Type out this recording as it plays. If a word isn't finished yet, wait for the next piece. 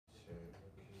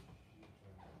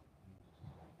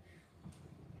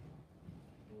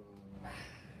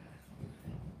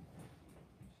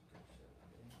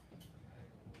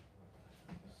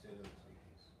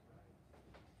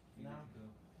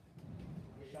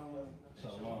Alright,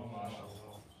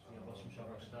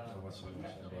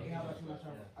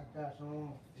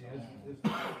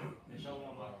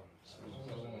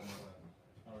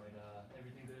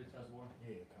 everything good at Tazawar?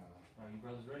 Yeah, Alright, you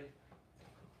brothers ready?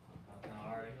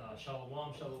 Alright,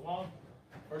 Shalom, Shalom.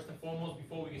 First and foremost,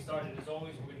 before we get started, as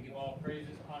always, we're going to give all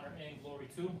praises, honor, and glory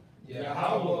to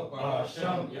Yahweh,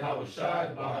 Bahashem, Yahweh Shai,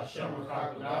 Bahashem,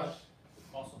 Rakakadash.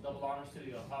 Also, double honors to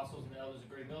the apostles and the elders of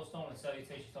Great Millstone, and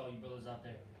salutations to all you brothers out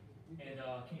there. And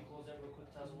can you close that real quick,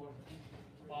 Tazawar?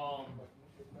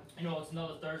 It's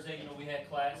another Thursday. We had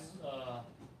class.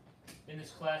 In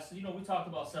this class, we talked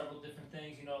about several different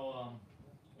things.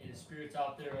 In the spirits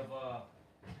out there of,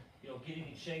 getting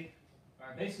in shape. All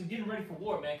right, basically getting ready for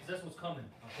war, man, because that's what's coming.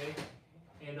 Okay,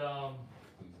 and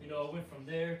it went from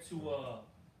there to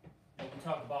we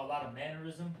talked about a lot of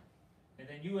mannerism, and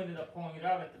then you ended up pulling it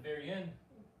out at the very end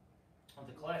of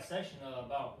the class session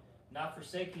about not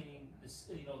forsaking this,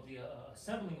 the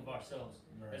assembling of ourselves,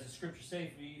 right, as the scripture says.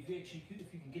 If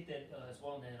you can get that as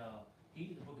well in that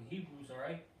the book of Hebrews, all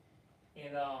right.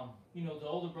 And the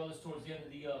older brothers towards the end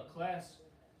of the class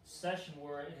session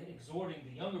were exhorting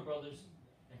the younger brothers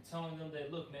and telling them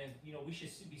that, look, man, we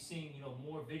should be seeing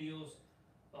more videos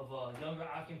of younger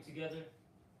Akim together.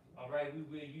 All right,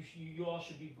 you all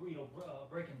should be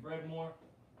breaking bread more,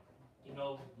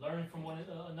 learning from one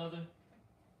another.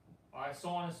 All right, so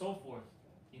on and so forth.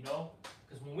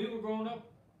 Because when we were growing up,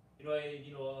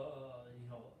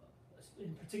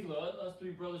 in particular us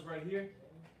three brothers right here,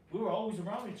 we were always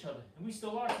around each other, and we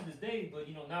still are to this day. But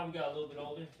now we got a little bit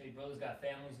older. Hey, brothers got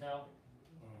families now.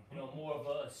 More of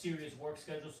a serious work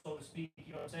schedule, so to speak.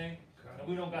 You know what I'm saying? And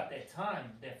we don't got that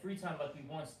time, that free time like we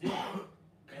once did.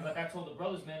 And like I told the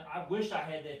brothers, man, I wish I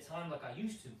had that time like I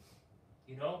used to.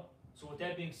 So with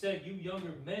that being said, you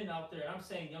younger men out there, and I'm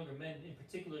saying younger men in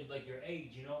particular, like your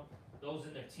age, those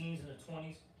in their teens and their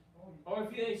 20s, or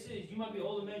if you might be an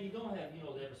older man, you don't have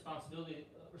that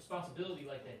responsibility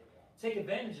like that. Take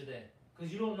advantage of that,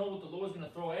 because you don't know what the Lord's going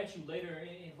to throw at you later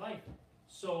in life.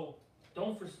 So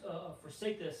don't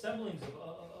forsake the assemblings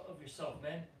of yourself,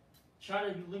 man. Try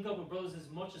to link up with brothers as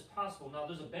much as possible. Now,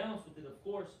 there's a balance with it, of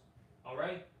course, all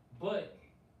right? But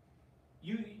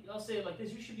I'll say it like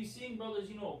this: you should be seeing brothers,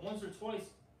 once or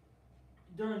twice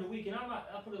during the week. And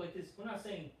I'll put it like this: we're not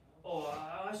saying, oh,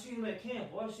 I see him at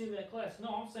camp, or I see him at class. No,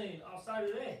 I'm saying outside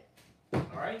of that,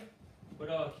 all right? But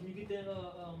can you get that?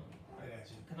 I got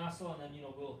you. Kanasa, and then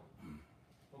we'll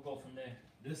go from there.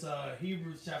 This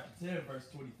Hebrews chapter 10, verse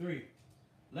 23.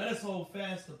 Let us hold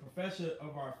fast the profession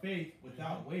of our faith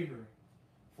without wavering,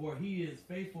 for he is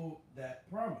faithful that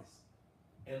promised.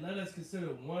 And let us consider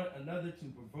one another to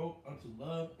provoke unto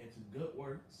love and to good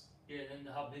works. Yeah, and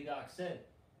then how Big Ox said,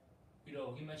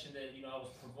 he mentioned that I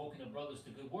was provoking the brothers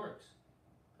to good works.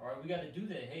 All right, we got to do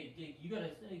that. Hey, you got to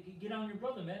get on your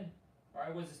brother, man. All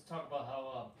right, what's this talk about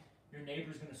how your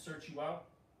neighbor's gonna search you out?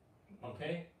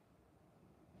 Okay.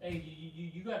 Hey,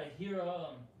 you gotta hear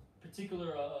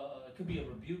particular. It could be a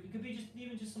rebuke. It could be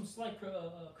just some slight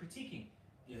critiquing.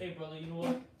 Yeah. Hey, brother, you know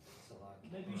what?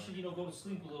 Maybe you should go to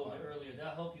sleep a little bit earlier.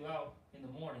 That'll help you out in the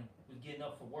morning with getting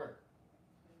up for work.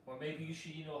 Or maybe you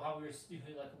should how we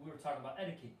were talking about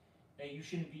etiquette. Hey, you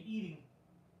shouldn't be eating.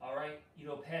 All right,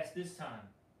 past this time.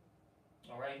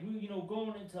 All right,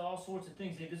 going into all sorts of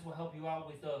things. Hey, this will help you out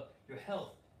with your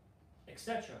health,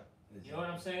 etc. You know what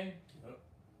I'm saying? Yep.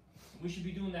 We should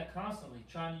be doing that constantly,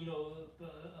 trying to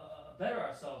better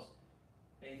ourselves.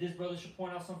 Hey, this brother should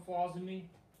point out some flaws in me,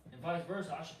 and vice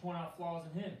versa. I should point out flaws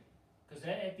in him, because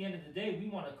at the end of the day, we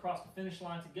want to cross the finish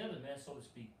line together, man, so to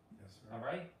speak. That's right. All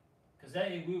right, because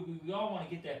we all want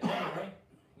to get that plan, right?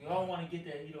 We all want to get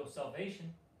that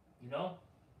salvation,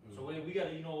 So we got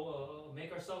to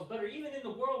make ourselves better, even in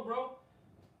the world, bro.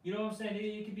 You know what I'm saying?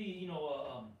 It could be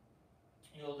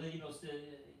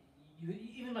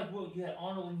even like you had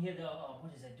Arnold, and you had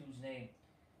what is that dude's name?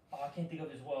 Oh, I can't think of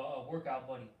his workout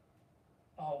buddy.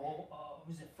 Oh,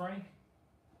 was it Frank?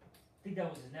 I think that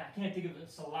was his name. I can't think of it,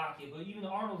 Salakia, but even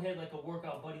Arnold had like a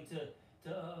workout buddy to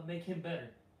make him better.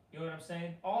 You know what I'm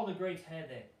saying? All the greats had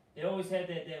that. They always had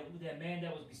that man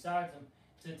that was besides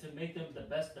them to make them the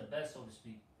best, so to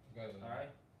speak. Got it. All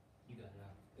right, you got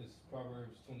it. It's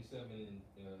Proverbs 27 and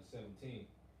 17.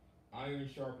 Iron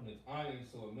sharpeneth iron,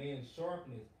 so a man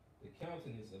sharpeneth the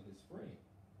countenance of his friend.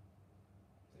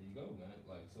 There you go, man.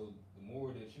 So the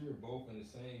more that you're both in the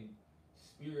same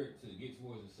spirit to get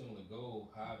towards a similar goal,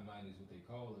 hive mind is what they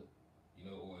call it,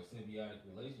 or a symbiotic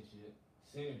relationship,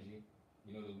 synergy,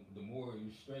 the more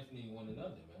you're strengthening one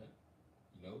another, man.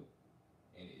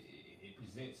 And it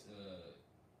presents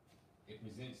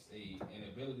an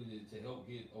ability to help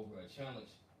get over a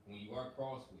challenge when you are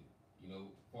crossed with it. You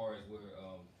know, as far as where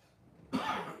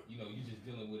you know, you're just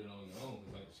dealing with it on your own.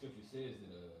 Because like the scripture says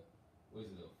that what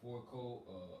is it, a four chord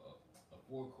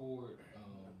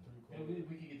Yeah, we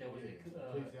can get that. Was it?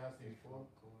 Ecclesiastes 4.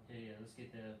 Yeah, let's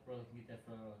get that. Brother can get that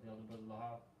for the other brother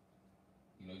Lahab.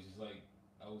 You know, just like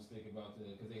I was thinking about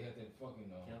because they had that fucking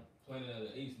Yep. Planet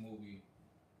of the Apes movie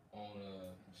on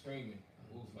streaming.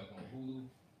 It was like on Hulu.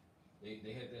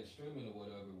 They had that streaming or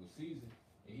whatever with Caesar,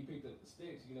 and he picked up the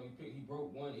sticks. You know, he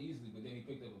broke one easily, but then he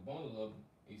picked up a bundle of them.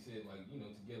 He said like, you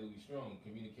know, together we strong,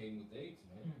 communicating with the apes,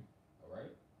 man. All right,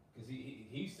 because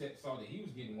saw that he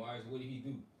was getting wise. What did he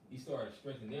do? He started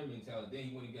strengthening their mentality. Then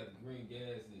he went and got the green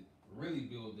gas that really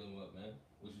build them up, man.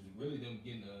 Which was really them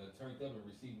getting turned up and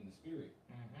receiving the spirit.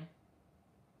 Mm-hmm.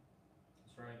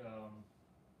 That's right.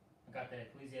 I got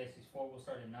that Ecclesiastes 4. We'll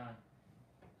start at 9.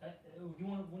 You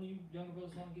want one of you younger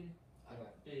brothers want to get it? I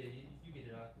got it. Yeah, you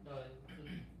get it.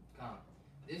 Come.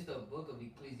 This is the book of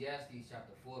Ecclesiastes,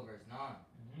 chapter 4, verse 9.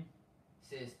 Mm-hmm.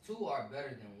 Says, 2 are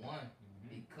better than 1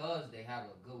 because they have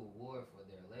a good reward for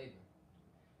their labor.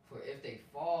 For if they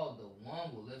fall, the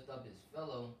one will lift up his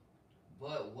fellow,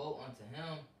 but woe unto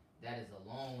him that is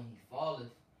alone when he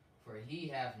falleth, for he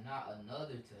hath not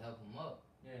another to help him up.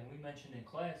 Yeah, and we mentioned in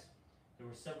class, there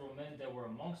were several men that were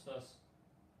amongst us,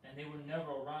 and they were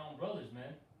never around brothers,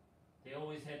 man. They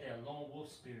always had that lone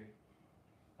wolf spirit.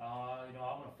 You know,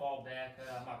 I'm gonna fall back.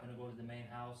 I'm not gonna go to the main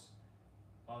house.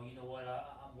 You know what?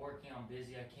 I'm working. I'm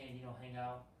busy. I can't, you know, hang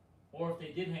out. Or if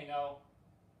they did hang out,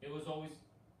 it was always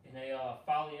in a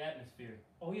folly atmosphere.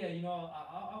 Oh yeah, you know,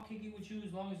 I'll kick it with you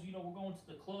as long as you know we're going to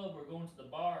the club or going to the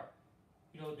bar.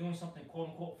 You know, doing something quote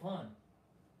unquote fun.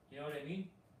 You know what I mean?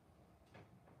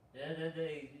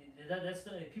 That's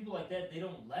the people like that. They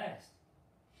don't last.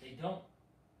 They don't.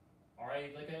 All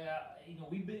right, like you know,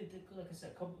 we've been like I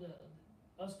said,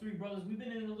 us 3 brothers. We've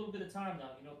been in a little bit of time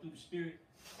now. You know, through the spirit,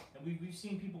 and we've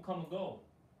seen people come and go.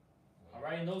 All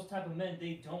right, and those type of men,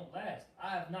 they don't last. I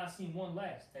have not seen one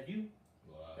last. Have you?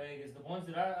 Wow. Because the ones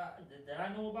that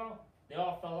I know about, they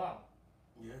all fell out.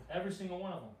 Yeah. Every single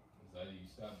one of them. It's either you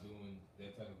stop doing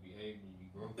that type of behavior, you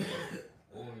grow,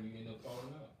 or you end up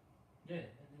falling out. Yeah,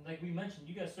 and like we mentioned,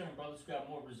 you got certain brothers who got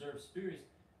more reserved spirits,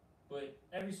 but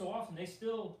every so often they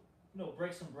still, you know,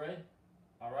 break some bread.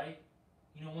 All right,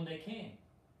 you know when they can.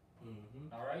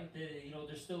 Mm-hmm. All right, you know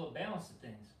there's still a balance to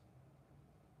things.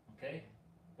 Okay,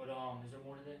 but is there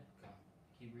more to that? Okay.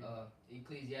 Keep reading.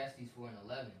 Ecclesiastes 4 and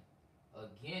 11.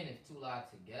 Again, if 2 lie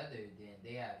together, then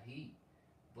they have heat.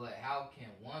 But how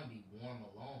can one be warm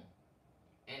alone?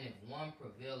 And if one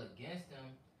prevail against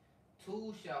him,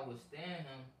 2 shall withstand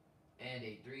him, and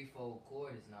a threefold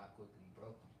cord is not quickly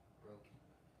broken.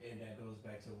 And that goes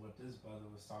back to what this brother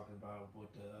was talking about with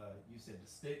the you said the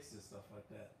sticks and stuff like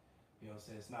that. You know what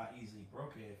I'm saying? It's not easily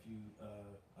broken if you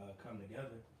come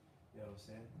together. You know what I'm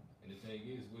saying? And the thing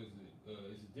is,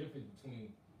 it's a difference between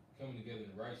coming together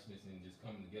in righteousness and just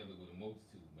coming together with a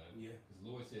multitude, man. Yeah. Because the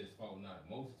Lord says, "Fault not a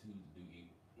multitude to do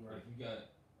evil." Right. But if you got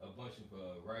a bunch of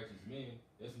righteous men,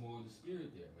 there's more of the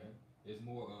spirit there, man. There's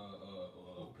more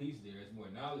peace there. There's more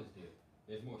knowledge there.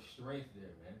 There's more strength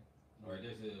there, man. All right.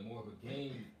 There's more of a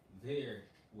game there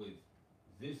with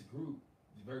this group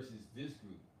versus this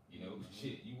group. You know,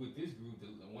 shit. You with this group,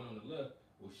 the one on the left.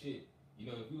 Well, shit. You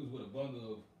know, if you was with a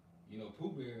bundle of, you know,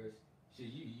 Pooh Bears, shit,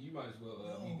 you might as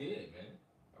well be dead, man.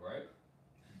 All right.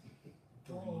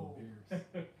 Oh.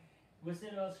 What's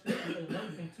that scripture?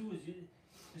 Another thing too is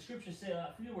the scripture said,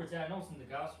 I forget where it's at. I know it's in the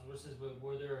Gospels where it says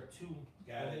where there are 2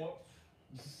 Got or it. more.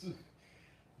 This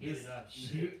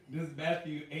is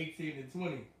Matthew 18 and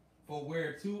 20. For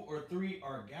where 2 or 3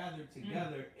 are gathered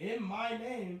together in my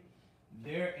name,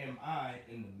 there am I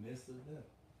in the midst of them.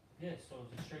 Yeah, so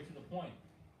just straight to the point.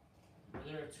 Where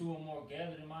there are 2 or more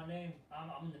gathered in my name,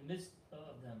 I'm in the midst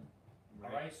of them.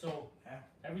 All right, so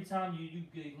every time you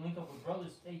link up with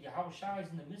brothers, hey, Yahweh Shai is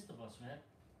in the midst of us, man.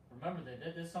 Remember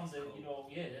that. That's something that, you know,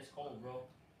 yeah, that's cold, bro.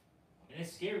 And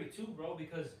it's scary too, bro,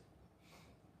 because,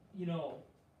 you know,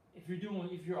 if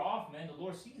you're off, man, the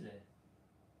Lord sees that.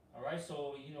 All right,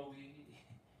 so you know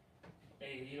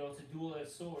hey, you know, it's a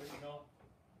dual-edged sword, you know.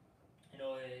 You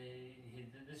know,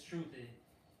 this truth,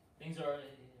 things are,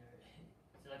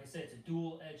 like I said, it's a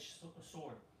dual-edged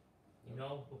sword. You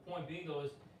know, the point being though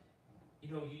is, you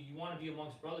know, you want to be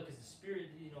amongst brothers because the spirit,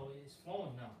 you know, is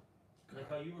flowing now. Like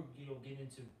how you were, you know, getting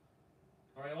into.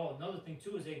 All right. Oh, another thing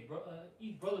too is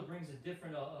each brother brings a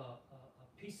different a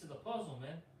piece to the puzzle,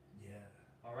 man. Yeah.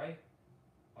 All right.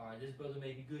 All right. This brother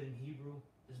may be good in Hebrew.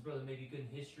 This brother may be good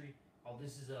in history. Oh,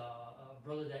 this is a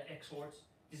brother that exhorts.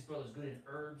 This brother's good in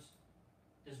herbs.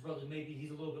 This brother maybe he's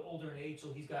a little bit older in age,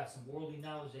 so he's got some worldly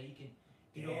knowledge that he can,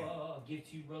 give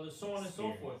to you, brother, so on and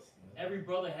so forth. Experience, yeah. Every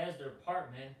brother has their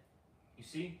part, man. You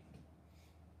see?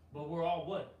 But we're all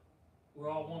what? We're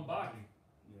all one body.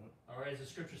 Yeah. All right, as the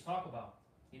scriptures talk about.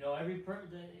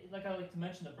 Like I like to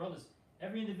mention the brothers,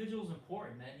 every individual is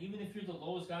important, man. Even if you're the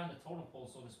lowest guy on the totem pole,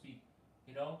 so to speak,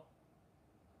 you're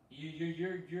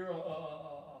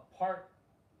a part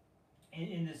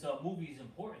in this movie is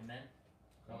important, man.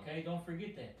 Okay, don't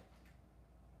forget that.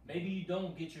 Maybe you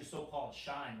don't get your so-called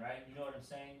shine, right? You know what I'm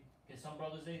saying? Because some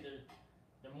brothers,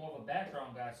 they're more of a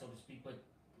background guy, so to speak. But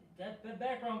that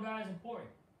background guy is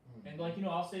important. And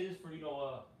I'll say this for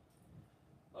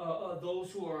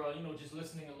those who are just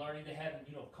listening and learning. They haven't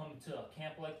come to a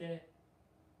camp like that.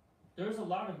 There's a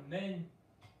lot of men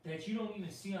that you don't even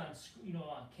see on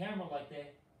on camera like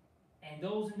that, and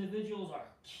those individuals are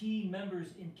key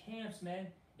members in camps, man.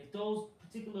 If those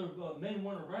particular men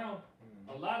weren't around,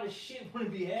 a lot of shit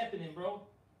wouldn't be happening, bro.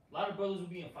 A lot of brothers would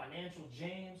be in financial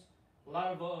jams. A lot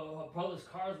of brothers'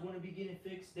 cars wouldn't be getting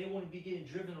fixed. They wouldn't be getting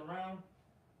driven around.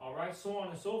 All right, so on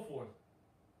and so forth.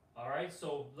 All right,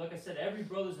 so like I said, every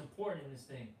brother's important in this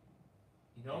thing.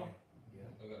 Yeah.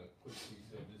 I got a quick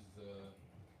piece of this.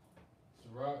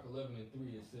 Sirach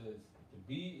 11:3. It says, "The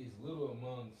bee is little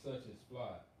among such as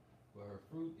fly, but her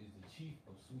fruit is the chief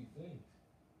of sweet things."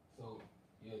 So,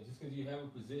 yeah, just because you have a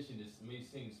position that may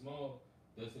seem small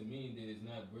doesn't mean that it's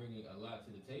not bringing a lot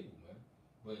to the table, man.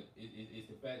 But it's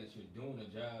the fact that you're doing a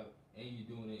job and you're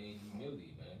doing it in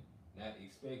humility, man. Not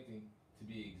expecting to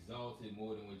be exalted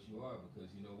more than what you are,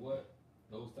 because you know what?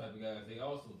 Those type of guys, they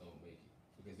also don't make it.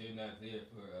 Because they're not there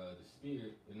for the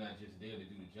spirit. They're not just there to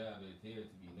do the job. They're there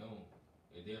to be known.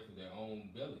 They're there for their own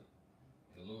belly.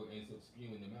 And the Lord ends up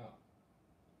spewing them out.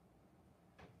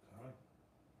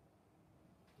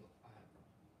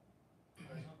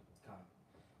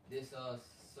 This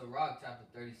Sirach chapter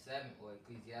 37 or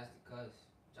Ecclesiasticus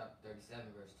chapter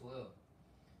 37 verse 12.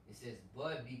 It says,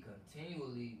 "But be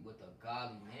continually with a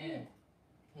godly man,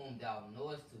 whom thou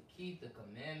knowest to keep the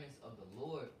commandments of the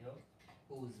Lord,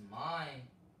 whose mind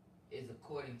is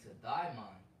according to thy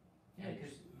mind." Yeah,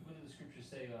 because what did the scriptures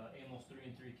say? Amos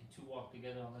 3:3, "Can two walk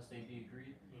together unless they be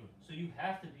agreed?" So you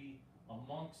have to be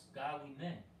amongst godly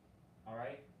men. All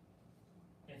right.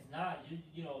 If not,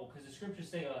 because the scriptures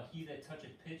say, "He that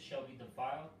toucheth pit shall be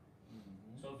defiled."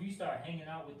 So if you start hanging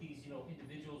out with these,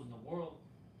 individuals in the world,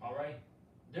 all right,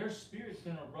 their spirit's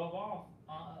gonna rub off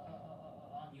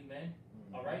on you, man.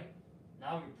 All right.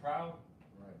 Now you're proud.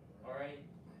 All right.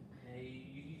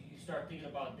 You start thinking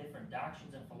about different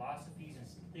doctrines and philosophies and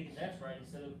thinking that's right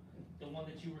instead of the one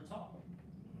that you were taught.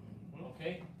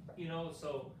 Okay.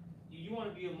 So you want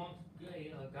to be amongst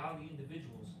godly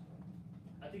individuals.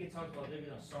 I think it talks about they're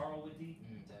gonna sorrow with thee.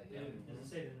 Does it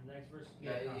say that in the next verse?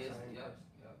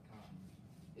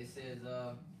 It says,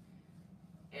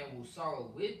 "And will sorrow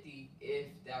with thee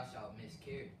if thou shalt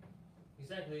miscarry."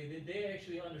 Exactly. They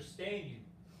actually understand you.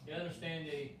 They understand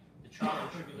the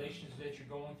trials and tribulations that you're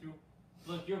going through.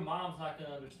 Look, your mom's not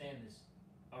gonna understand this.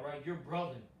 All right, your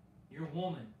brother, your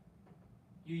woman,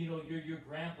 your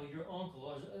grandpa, your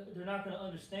uncle, they're not gonna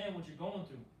understand what you're going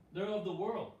through. They're of the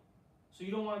world. So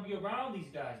you don't want to be around these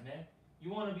guys, man.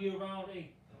 You want to be around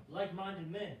like-minded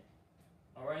men.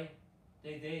 All right.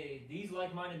 These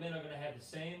like-minded men are gonna have the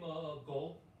same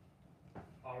goal.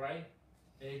 All right.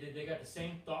 They got the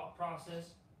same thought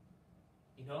process.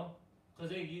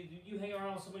 Because you hang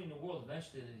around with somebody in the world,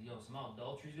 eventually, some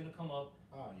adultery's gonna come up.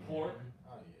 Pork.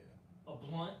 A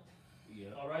blunt.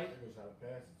 Yeah. All right. They're gonna try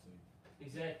to pass it to you.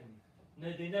 Exactly.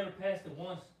 They never passed it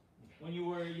once when you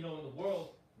were, in the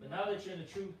world. But now that you're in the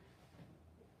truth.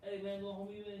 Hey man, little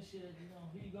homie, man, shit,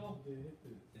 here you go.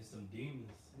 There's some demons.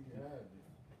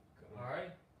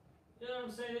 Alright? You know what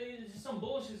I'm saying? It's just some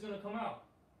bullshit's gonna come out.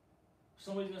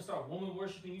 Somebody's gonna start woman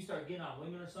worshiping, you start getting on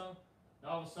women or something,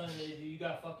 and all of a sudden you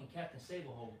got fucking Captain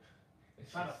Sablehold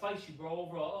trying to fight you, bro,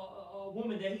 over a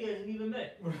woman that he hasn't even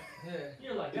met.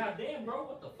 You're like, God damn, bro,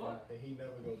 what the fuck? And he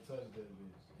never gonna touch that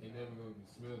bitch. He never gonna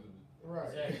smell the Right.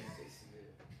 Exactly.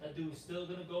 That dude's still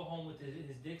gonna go home with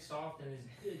his dick soft and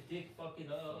his dick fucking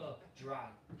dry.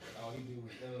 All he do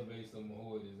was elevate some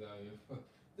whore that's out here.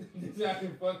 That's out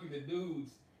here fucking the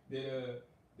dudes that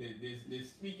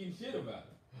speaking shit about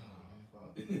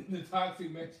him. The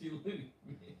toxic masculinity.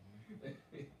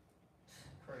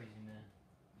 Crazy, man.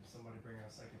 Did somebody bring out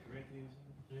 2 Corinthians?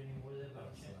 Is there any more of that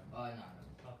about shit? No.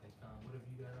 Okay, Tom, what have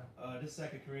you got? This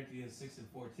 2 Corinthians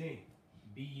 6:14.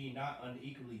 "Be ye not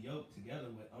unequally yoked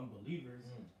together with unbelievers,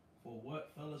 for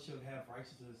what fellowship have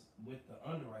righteousness with the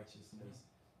unrighteousness,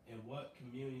 and what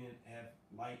communion have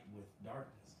light with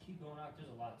darkness?" Keep going out, there's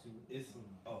a lot to it. It's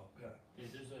God. Yeah,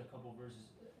 there's a couple verses.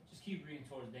 Just keep reading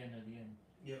towards the end or the end.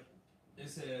 Yep. It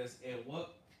says, "And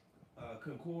what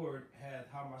concord had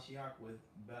Hamashiach with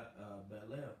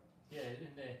Belial?" Yeah, in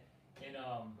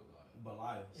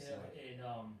Belial. yeah, in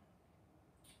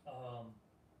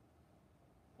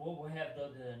we'll have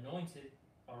the anointed,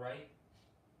 all right,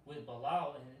 with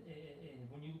Belial, and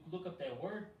when you look up that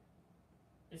word,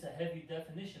 it's a heavy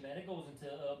definition, man. It goes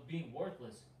into being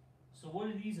worthless. So what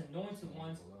do these anointed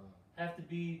ones have to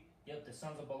be? Yep, the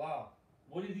sons of Belial.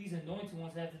 What do these anointed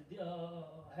ones have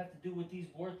to do with these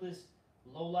worthless,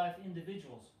 low life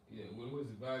individuals? Yeah, what does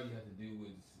the value have to do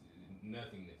with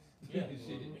nothingness? Yeah,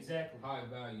 Shit, exactly. high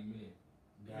value men.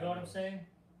 You know what I'm saying?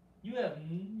 You have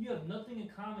nothing in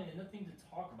common and nothing to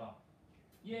talk about.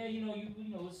 Yeah, you know,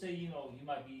 let's say, you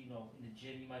might be, in the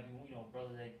gym, you might be, a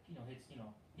brother that,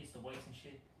 hits the weights and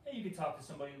shit. Yeah, you could talk to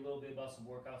somebody a little bit about some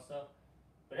workout stuff.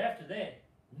 But after that,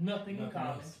 nothing in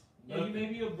common. Else. Yeah, you may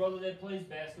be a brother that plays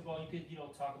basketball. You could,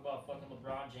 talk about fucking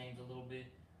LeBron James a little bit.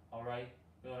 All right,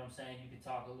 you know what I'm saying? You could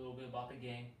talk a little bit about the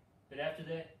game. But after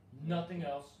that, nothing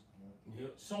else.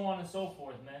 Yep. So on and so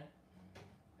forth, man.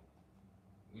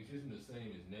 Which isn't the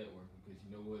same as networking, because you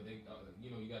know what, they,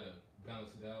 you gotta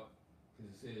balance it out,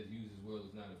 because it says use as well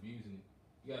as not abusing it.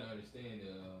 You gotta understand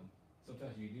that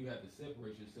sometimes you do have to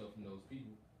separate yourself from those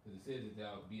people, because it says that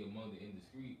thou be among the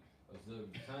indiscreet, observe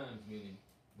the times, meaning,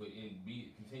 but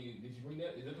continue. Did you bring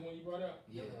that? Is that the one you brought out?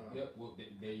 Yeah. Yep. Well,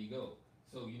 there you go.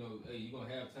 So hey, you're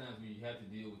gonna have times where you have to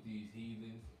deal with these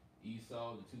heathens,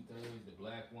 Esau, the 2/3, the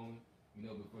black woman.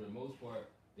 But for the most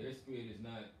part, their spirit is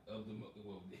not of the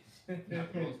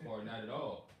not the most part, not at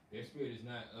all. Their spirit is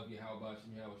not of Yahweh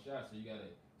Shem Yahweh Shah. So you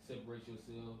gotta separate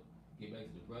yourself, get back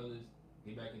to the brothers,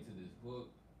 get back into this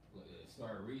book,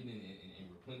 start reading and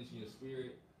replenishing your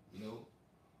spirit.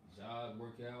 Job,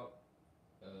 work out,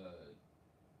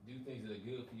 do things that are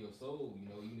good for your soul.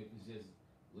 Even if it's just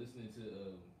listening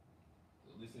to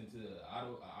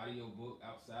audio book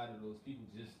outside of those people,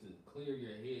 just to clear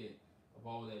your head of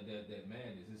all that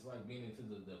madness. It's like being into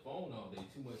the phone all day,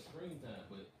 too much screen time.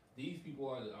 But these people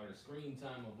are the screen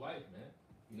time of life, man.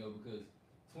 Because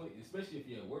especially if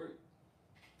you're at work,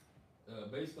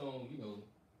 based on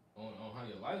on how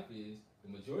your life is, the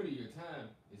majority of your time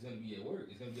is going to be at work.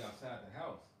 It's going to be outside the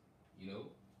house, and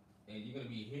you're going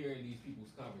to be hearing these people's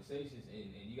conversations,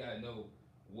 and you got to know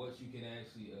what you can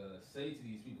actually say to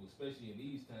these people, especially in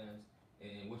these times,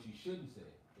 and what you shouldn't say,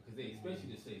 because they expect you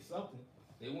to say something.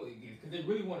 They want, because they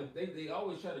really want to. They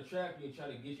always try to trap you and try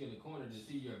to get you in the corner to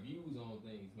see your views on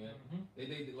things, man. Mm-hmm.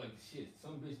 They like shit.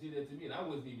 Some bitch did that to me, and I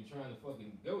wasn't even trying to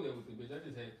fucking go there with the bitch. I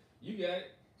just had, you got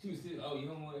it. She was sitting. Oh, you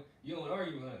don't want to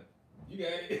argue with her. You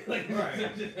got it. Like Right.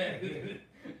 I just had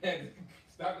to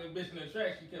stop that bitch in the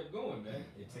track. She kept going, man.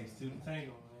 It takes two to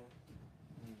tango,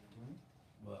 man.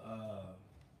 But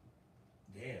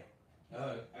damn.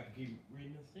 I can keep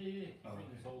reading this. Yeah. Oh, Read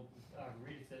this whole.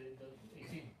 Read it. Say it.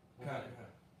 18. Got it.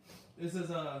 This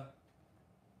is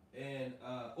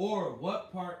or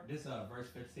what part? This verse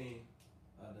 15,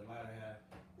 the latter half.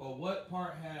 Or what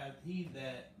part hath he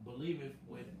that believeth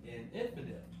with an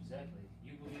infidel? Exactly.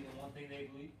 You believe in one thing, they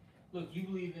believe. Look, you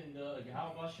believe in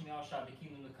Yahweh Shem Yahweh, the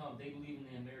kingdom to come. They believe in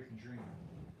the American dream.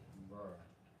 Right.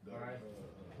 The Alright.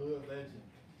 hood legend.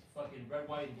 Fucking red,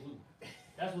 white, and blue.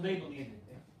 That's what they believe in.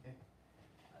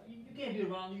 You can't be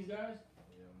around these guys.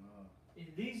 Yeah, no.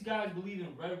 These guys believe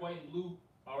in red, white, and blue.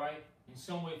 All right, in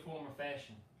some way, form, or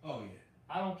fashion. Oh yeah.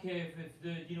 I don't care if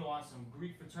they're on some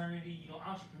Greek fraternity,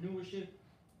 entrepreneurship.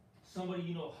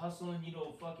 Somebody hustling,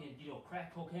 fucking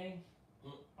crack cocaine.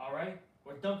 All right,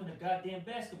 or dunking a goddamn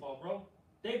basketball, bro.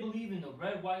 They believe in the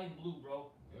red, white, and blue, bro.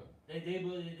 Yep.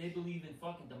 They believe in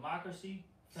fucking democracy,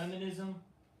 feminism,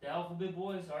 the alphabet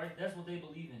boys. All right, that's what they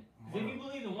believe in. 'Cause if you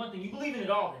believe in one thing, you believe in it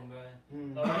all, then,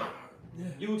 man. All right,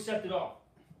 you accept it all.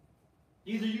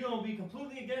 Either you're gonna be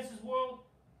completely against this world,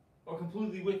 or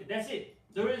completely with it. That's it.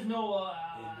 There is no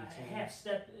half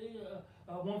step,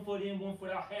 1 foot in, 1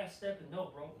 foot out, half step, and no,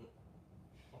 bro.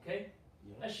 Okay,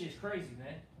 that shit's crazy,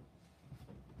 man.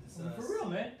 This, For real,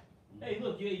 man. Hey,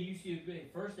 look, yeah, you see,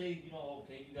 first they,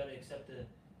 okay, you gotta accept the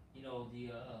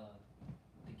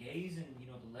gays and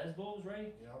the lesbos,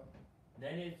 right? Yep.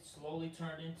 Then it slowly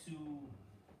turned into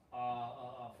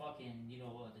fucking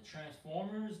the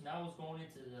Transformers. Now it's going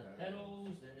into the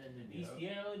pedos and then the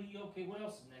bestiality. Okay, what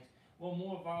else is next? Well,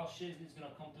 more vile shit is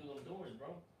gonna come through those doors,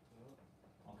 bro.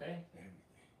 Okay. Everything.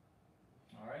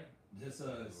 All right. This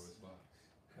Pandora's box.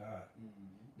 God.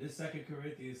 This 2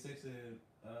 Corinthians 6 and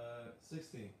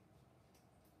 16.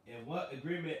 And what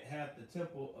agreement hath the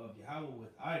temple of Yahweh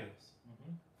with idols?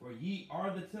 Mm-hmm. For ye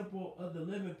are the temple of the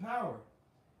living power.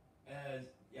 As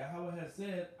Yahweh has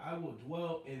said, I will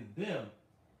dwell in them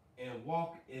and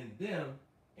walk in them,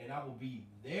 and I will be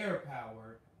their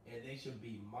power, and they shall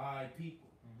be my people.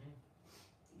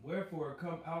 Wherefore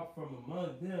come out from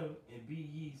among them and be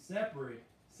ye separate,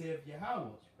 saith Yahweh.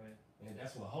 Right. And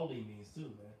that's what holy means too,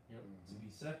 man. Yep. To be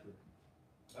separate.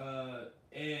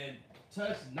 And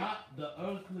touch not the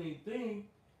unclean thing,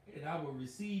 and I will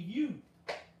receive you,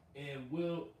 and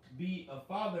will be a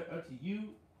father unto you,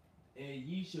 and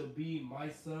ye shall be my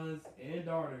sons and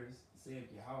daughters, saith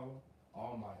Yahweh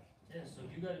Almighty. Yeah, so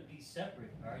you gotta be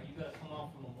separate, alright? You gotta come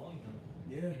out from among them.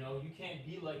 Yeah. You know, you can't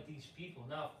be like these people.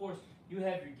 Now, of course, you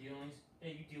have your dealings.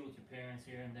 Hey, you deal with your parents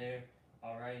here and there,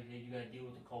 alright? Hey, you gotta deal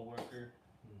with the coworker.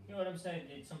 You know what I'm saying?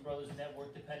 And some brothers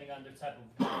network depending on their type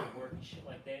of work and shit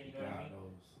like that, you know what I mean?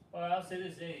 Well, I'll say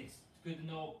this, hey, it's good to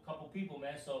know a couple people,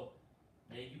 man, so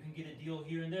yeah, you can get a deal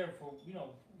here and there for, you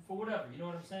know, for whatever, you know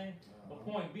what I'm saying? The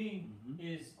point being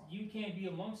is you can't be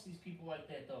amongst these people like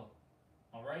that, though.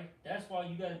 All right, that's why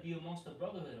you got to be amongst the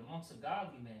brotherhood, amongst the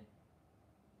godly man.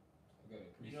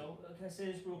 You know, can I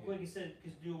say this real quick? He said,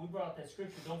 because dude, we brought out that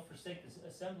scripture, don't forsake the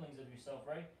assemblings of yourself,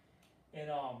 right? And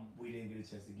we didn't get a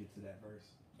chance to get to that verse.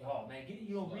 Oh man,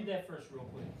 read that first real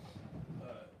quick.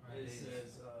 It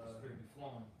says, Spirit be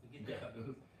flowing. We get that.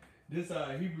 This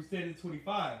Hebrews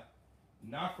 10:25,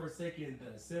 not forsaking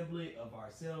the assembly of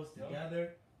ourselves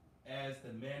together, as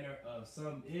the manner of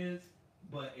some is,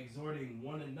 but exhorting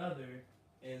one another,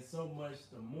 and so much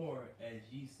the more as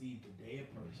ye see the day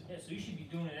approaching. Yeah, so you should be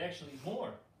doing it actually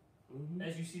more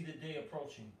as you see the day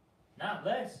approaching, not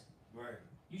less. Right.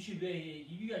 You should be.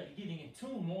 You got to be getting in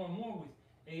tune more and more with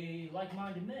a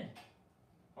like-minded men.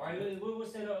 All right,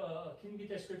 what's that? Can you get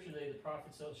that scripture there? The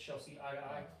prophets shall see eye to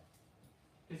eye.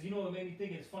 Because you know what made me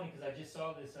think it's funny because I just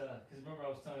saw this. Because remember I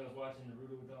was telling you I was watching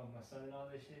Naruto with my son and all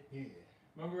that shit. Yeah.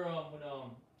 Remember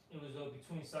when it was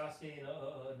between Sasuke and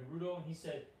Naruto, and he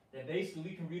said that basically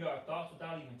we can read our thoughts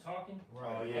without even talking.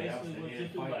 Right. Oh, yeah, Basically, we're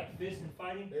just doing like fist and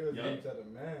fighting. They was Yup. each other,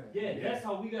 man. Yeah, that's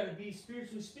how we gotta be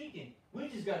spiritually speaking. We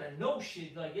just gotta know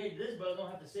shit. Like, hey, this brother don't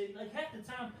have to say. Like half the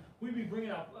time we be bringing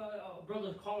out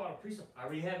brothers call out a precept. I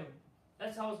already have him.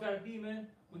 That's how it's gotta be, man.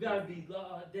 We gotta be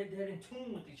dead in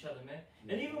tune with each other, man.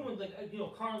 And even with like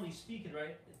carnally speaking,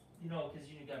 right? You know, because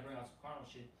you gotta bring out some carnal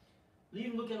shit.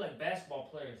 Even look at like basketball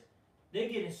players. They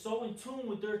getting so in tune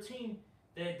with their team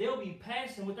that they'll be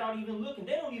passing without even looking.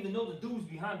 They don't even know the dude's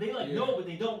behind. They know, but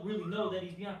they don't really know that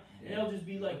he's behind. And they'll just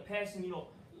be like passing,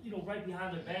 right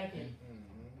behind their back,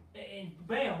 and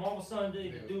bam, all of a sudden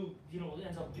the dude,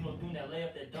 ends up, doing that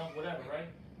layup, that dunk, whatever, right?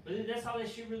 But that's how that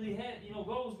shit really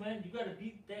goes, man. You gotta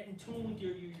be that in tune with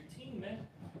your team, man.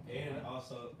 And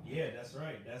also, yeah, that's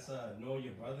right. That's knowing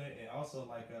your brother, and also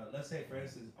like let's say for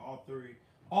instance,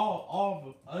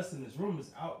 all of us in this room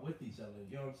is out with each other.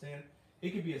 You know what I'm saying?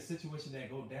 It could be a situation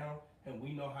that go down, and we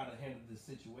know how to handle this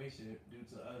situation due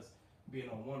to us being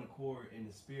on one accord in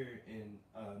the spirit and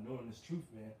knowing this truth,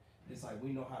 man. It's like we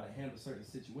know how to handle certain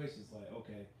situations. Like,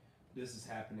 okay, this is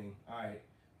happening. All right,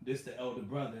 this the elder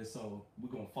brother, so we're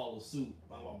gonna follow suit.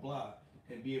 Blah blah blah,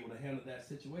 and be able to handle that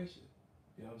situation.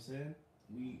 You know what I'm saying?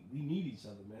 We need each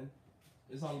other, man.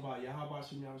 It's all about Yahweh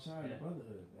Shem Yahushua and the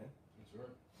brotherhood, man. That's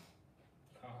right.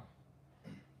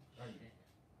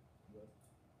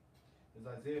 It's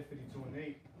Isaiah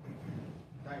 52:8.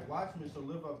 Thy watchmen shall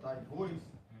lift up thy voice,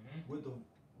 with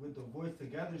the voice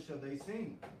together shall they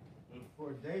sing.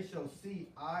 For they shall see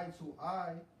eye to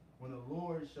eye when the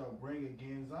Lord shall bring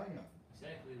again Zion.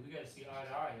 Exactly. We gotta see eye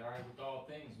to eye, all right, with all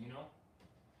things,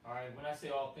 All right. When I say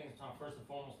all things, I'm talking first and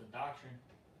foremost the doctrine.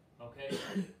 Okay.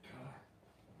 And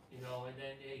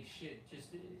then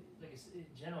just like in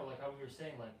general, like how we were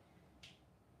saying, like.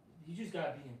 You just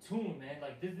gotta be in tune, man.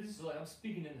 Like this is like I'm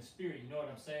speaking in the spirit. You know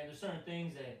what I'm saying? There's certain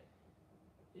things that,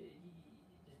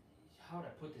 how would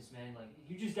I put this, man? Like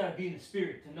you just gotta be in the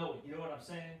spirit to know it. You know what I'm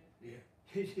saying? Yeah.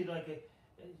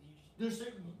 There's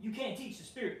certain, you can't teach the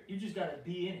spirit. You just gotta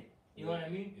be in it. You know what I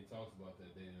mean? It talks about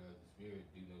that they know the spirit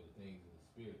do know the things of the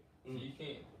spirit. So you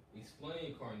can't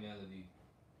explain carnality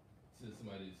to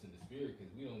somebody that's in the spirit because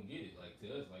we don't get it. Like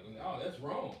to us, like oh that's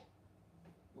wrong.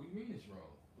 What do you mean it's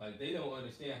wrong? Like they don't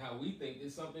understand how we think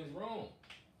that something's wrong.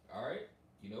 All right,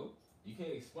 you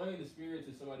can't explain the spirit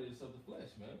to somebody that's of the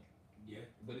flesh, man. Yeah.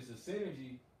 But it's a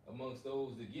synergy amongst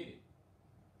those that get it.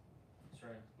 That's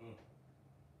right.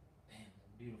 Damn,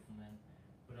 beautiful, man.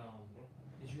 But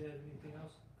did you have anything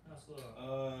else, Counselor?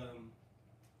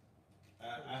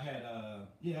 I had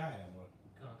I had one.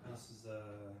 This is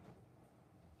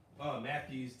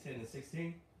Matthews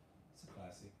 10:16. It's a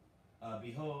classic.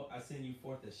 Behold, I send you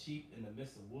forth as sheep in the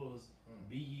midst of wolves.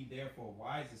 Be ye therefore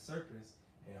wise as serpents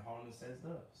and harmless as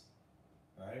doves.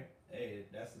 All right? Hey,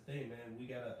 that's the thing, man. We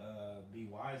gotta be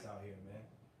wise out here, man.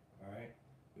 All right?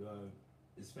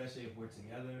 especially if we're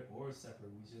together or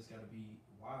separate. We just got to be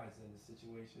wise in the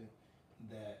situation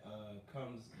that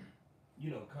comes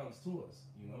to us,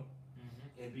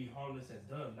 and be harmless as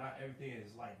done. Not everything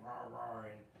is like rah rah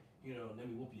and let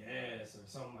me whoop your ass or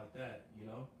something like that.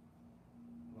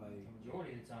 Like The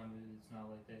majority of the time, it's not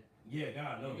like that. Yeah,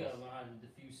 God knows. You gotta learn how to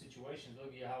diffuse situations.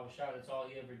 Look at how shot. That's all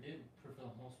he ever did for the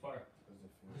most part.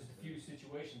 Was diffuse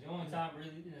situations. The only time,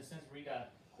 really, in a sense, where he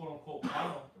got quote unquote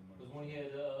carnal was when he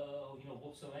had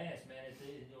whoop some ass, man, at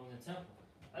the in the temple.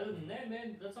 Other than that,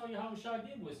 man, that's all Yahweh Shah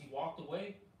did was he walked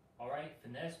away. All right,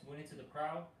 finesse, went into the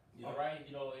crowd. Yeah. All right,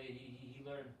 he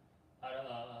learned how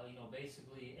to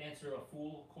basically answer a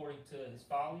fool according to his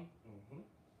folly. Mm-hmm.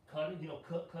 Cut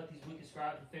these wicked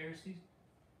scribes and Pharisees,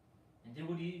 and did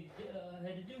what he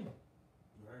had to do.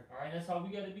 Right. All right, that's how we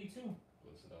got to be too.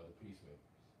 Listen to the peacemakers.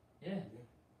 Yeah.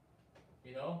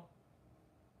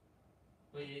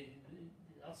 But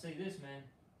I'll say this, man.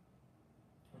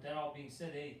 With that all being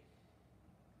said,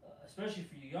 especially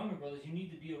for you younger brothers, you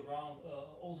need to be around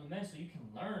older men so you can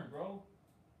learn, bro.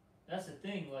 That's the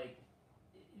thing. Like,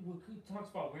 it talks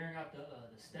about wearing out the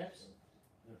steps.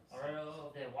 Yes. All right,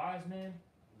 of that wise man.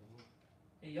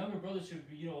 A younger brother should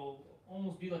be,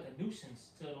 almost be like a nuisance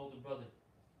to an older brother.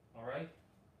 All right?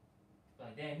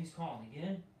 Like, damn, he's calling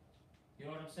again. You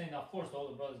know what I'm saying? Now, of course, the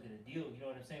older brother's gonna deal. You know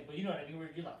what I'm saying? But you know what I mean? Where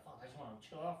you're like, fuck, I just want to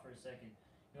chill out for a second.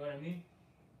 You know what I mean?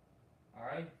 All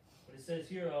right? But it says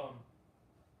here,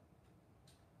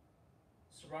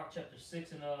 Sirach chapter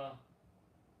 6 and I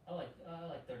like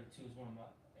 32 is one of my.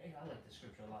 I like the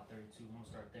scripture a lot. 32. I'm gonna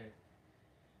start there.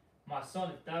 My son,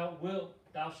 if thou wilt,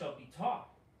 thou shalt be taught.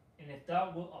 And if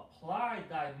thou wilt apply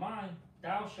thy mind,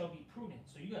 thou shalt be prudent.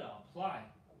 So you gotta apply.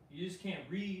 You just can't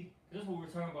read. That's what we're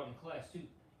talking about in class too.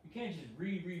 You can't just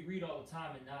read all the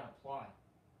time and not apply.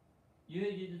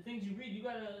 The things you read, you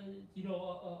gotta,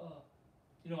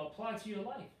 apply to your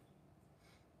life.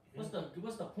 What's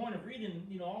the point of reading,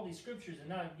 all these scriptures and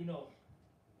not,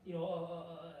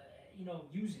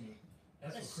 using it?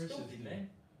 That's what Christians stupid, do. Man.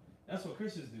 That's what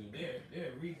Christians do. They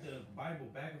read the Bible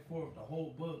back and forth, the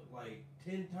whole book, like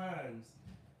 10 times,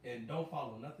 and don't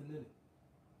follow nothing in it.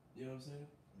 You know what I'm saying?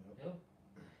 Yep.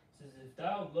 It says,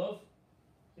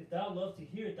 if thou love to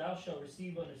hear, thou shalt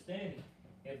receive understanding.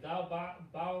 If thou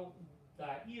bow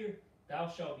thy ear, thou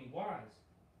shalt be wise.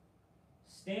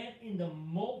 Stand in the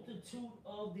multitude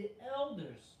of the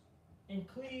elders, and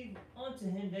cleave unto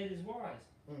him that is wise.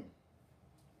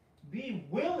 Be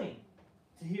willing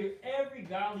to hear every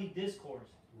godly discourse,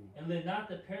 and let not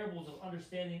the parables of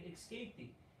understanding escape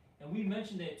thee. And we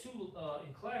mentioned that too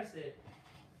in class,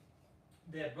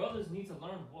 that brothers need to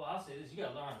learn. Well, I'll say this: you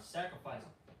gotta learn how to sacrifice.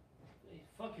 Hey,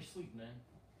 fuck your sleep, man.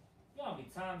 You know how many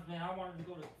times, man, I wanted to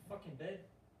go to fucking bed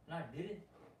and I did it.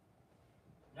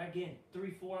 Not getting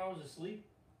 3-4 hours of sleep.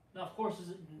 Now, of course,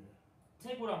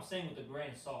 take what I'm saying with a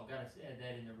grain of salt. Gotta add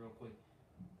that in there real quick.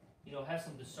 Have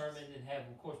some discernment and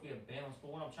of course, we have balance.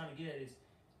 But what I'm trying to get at is,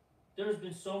 there's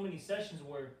been so many sessions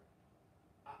where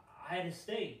I had to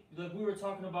stay. Like we were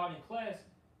talking about in class,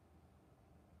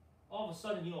 all of a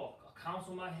sudden, a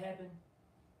council might happen,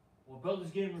 where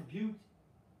brothers getting rebuked,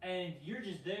 and you're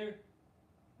just there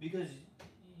because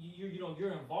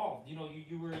you're involved.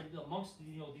 You were amongst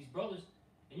these brothers,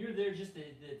 and you're there just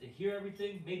to hear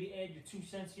everything, maybe add your 2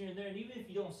 cents here and there, and even if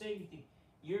you don't say anything,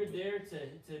 you're there to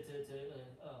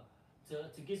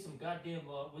get some goddamn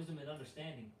wisdom and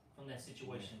understanding from that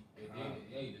situation.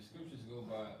 Hey, the scriptures go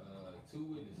by 2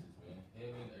 witnesses, man,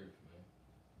 heaven and earth, man.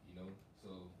 So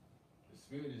the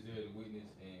Spirit is there to witness,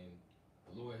 and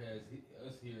the Lord has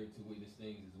us here to witness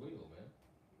things as well, man.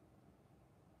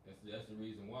 That's the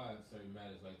reason why certain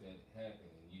matters like that happen,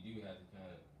 and you do have to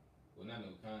not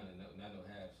no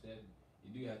half step.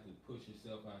 You do have to push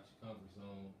yourself out your comfort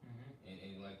zone,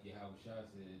 and like Yahweh Shah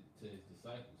said to his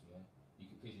disciples, man.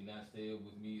 Because you're not staying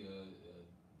with me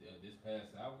this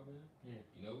past hour, man.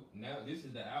 Yeah. Now this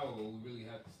is the hour where we really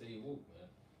have to stay woke, man.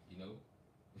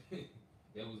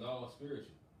 That was all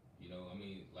spiritual.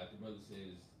 Like the brother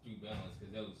says, through balance,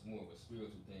 because that was more of a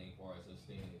spiritual thing, as far as us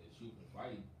standing in the truth and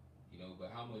fighting.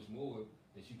 But how much more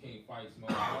that you can't fight small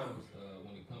battles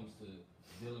when it comes to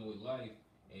dealing with life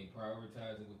and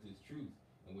prioritizing with this truth,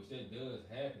 and which that does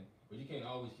happen. But you can't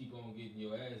always keep on getting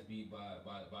your ass beat by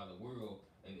the world.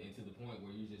 And to the point where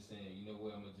you're just saying, you know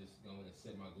what, I'm just going to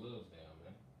set my gloves down,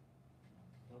 man.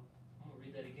 I'm going to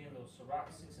read that again, though. Sirach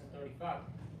 6 and 35.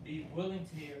 Be willing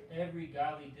to hear every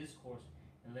godly discourse,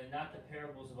 and let not the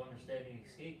parables of understanding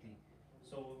escape thee.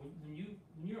 So when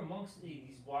you're amongst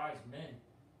these wise men,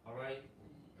 all right,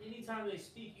 anytime they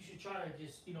speak, you should try to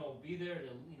just, be there to,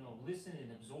 listen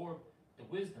and absorb the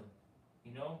wisdom,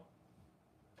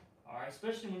 All All right,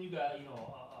 especially when you got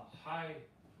a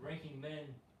high-ranking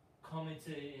men come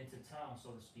into town,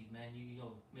 so to speak, man. You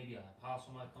know, maybe an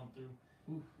apostle might come through.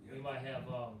 Ooh, yeah. We might have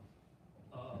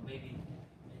maybe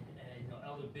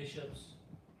elder bishops.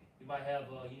 We might have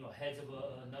heads of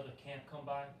another camp come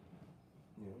by.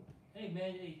 Yeah. Hey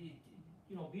man,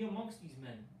 be amongst these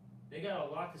men. They got a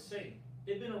lot to say.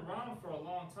 They've been around for a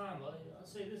long time. I'll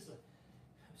say this,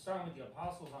 starting with the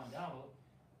apostles on down.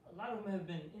 A lot of them have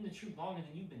been in the truth longer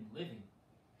than you've been living.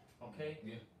 Okay?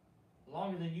 Yeah.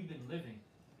 Longer than you've been living.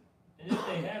 And if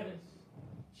they haven't,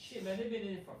 shit, man, they've been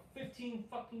in it for 15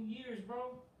 fucking years,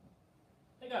 bro.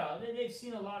 They've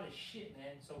seen a lot of shit,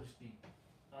 man, so to speak.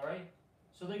 All right,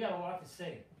 so they got a lot to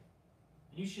say.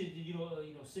 And you should,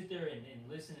 sit there and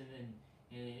listen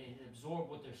and absorb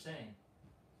what they're saying.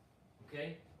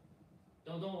 Okay?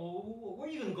 Don't. Where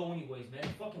are you gonna go anyways, man?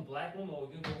 Fucking black woman, or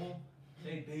you gonna go home?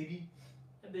 Hey, baby,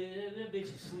 that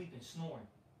bitch is sleeping, snoring,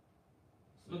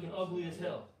 looking ugly as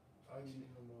hell.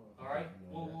 All right.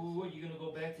 What you gonna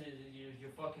go back to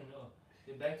your fucking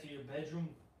back to your bedroom,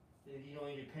 in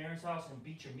your parents' house and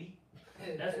beat your meat?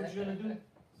 That's what you're gonna do?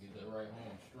 Get that right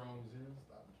home strong as hell.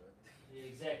 Stop jerking. Yeah,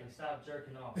 exactly. Stop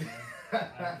jerking off,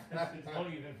 man.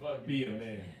 Don't even fucking Be a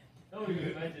man. Don't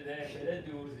even mention that, man. That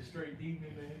dude was a straight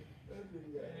demon, man.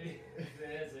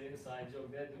 That's an inside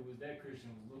joke. That Christian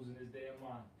was losing his damn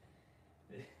mind.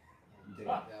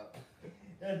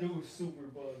 That dude was super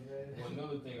bugged, man. Well,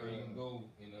 another thing, or you can go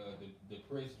in the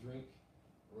press drink.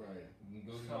 Right. You can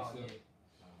go to Oh, yourself.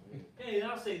 Hey, and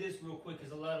I'll say this real quick,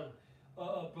 because a lot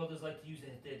of brothers like to use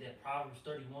that Proverbs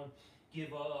 31,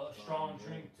 give a strong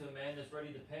drink to a man that's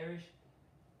ready to perish.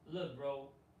 Look, bro,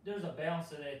 there's a balance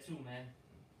to that too, man.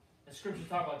 The scriptures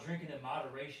talk about drinking in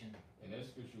moderation. And that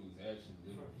scripture was actually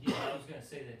literal. Yeah, I was gonna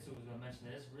say that too. I was gonna mention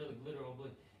that. It's really literal,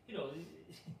 but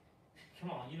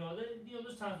come on,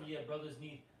 there's times where brothers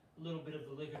need a little bit of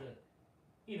the liquor to,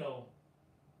 to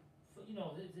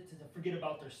forget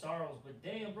about their sorrows. But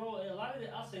damn, bro,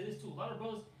 I'll say this too. A lot of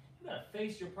brothers, you gotta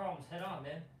face your problems head on,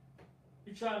 man.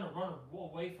 You're trying to run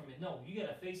away from it. No, you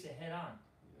gotta face it head on.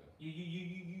 Yeah.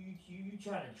 You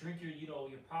trying to drink your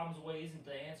problems away isn't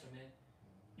the answer, man.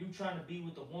 You trying to be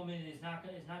with the woman is not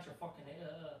your fucking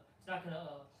it's not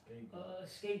gonna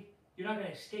escape. You're not gonna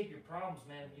escape your problems,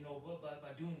 man.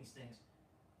 By doing these things.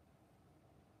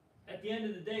 At the end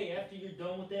of the day, after you're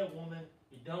done with that woman,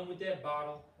 you're done with that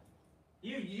bottle,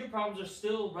 your problems are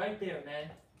still right there,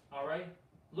 man. All right,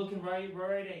 looking right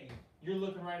at you. You're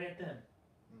looking right at them.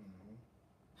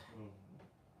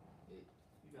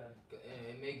 You got it. And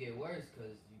it may get worse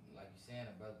because, like you're saying,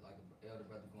 like an elder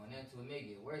brother going into it, may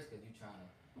get worse because you're trying to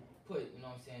put,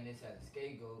 this as a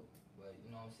scapegoat. But if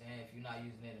you're not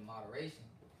using it in moderation,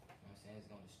 it's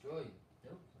gonna destroy you.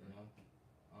 Yep.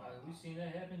 We've seen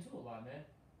that happen too a lot, man.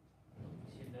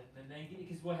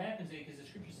 Because what happens is, because the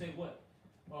scriptures say what?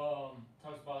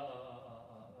 Talks about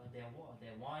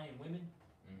that wine and women.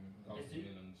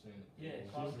 Yeah,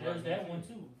 there's that one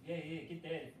too. Yeah, get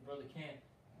that if your brother can.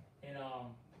 And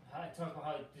how it talks about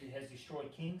how it has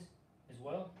destroyed kings as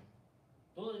well.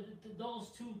 Those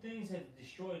two things have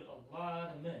destroyed a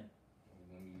lot of men.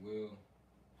 When we will,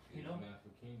 it's not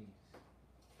for kings.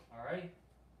 All right.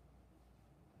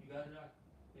 You got it, Doc?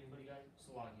 Anybody got it?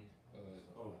 Salagi.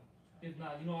 If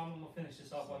not, I'm gonna finish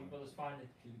this off while you brothers find it.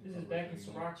 This is back in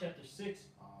Sirach chapter 6,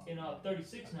 in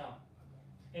 36 now.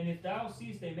 And if thou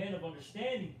seest a man of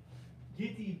understanding,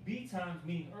 get thee betimes,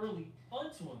 meaning early,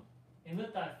 unto him, and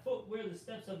let thy foot wear the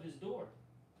steps of his door.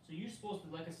 So you're supposed to,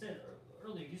 like I said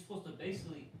earlier, you're supposed to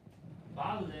basically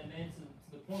bother that man to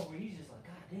the point where he's just like,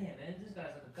 God damn, man, this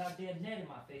guy's like a goddamn net in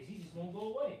my face. He just won't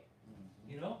go away.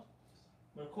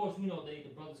 But of course, we know the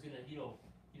brother's gonna, deal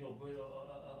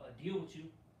with you.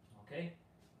 Okay?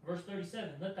 Verse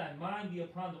 37, let thy mind be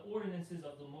upon the ordinances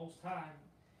of the Most High,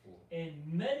 and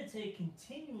meditate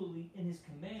continually in his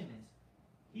commandments.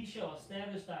 He shall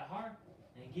establish thy heart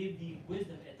and give thee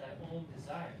wisdom at thy own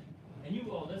desire. And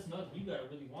that's nothing. You gotta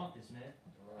really want this, man.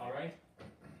 All right?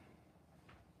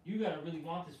 You gotta really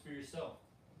want this for yourself.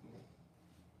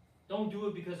 Don't do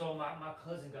it because my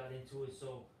cousin got into it,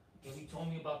 so he told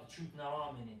me about the truth. Now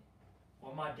I'm in it.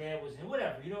 Or my dad was in,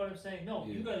 whatever, you know what I'm saying? No,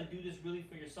 you got to do this really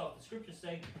for yourself. The scriptures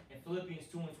say in Philippians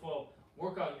 2:12,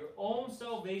 work out your own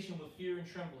salvation with fear and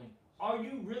trembling. Are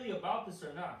you really about this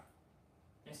or not?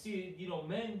 And see,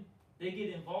 men, they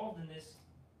get involved in this.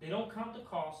 They don't count the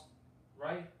cost,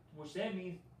 right? Which that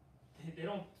means they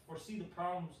don't foresee the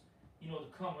problems, to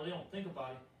come, or they don't think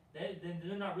about it.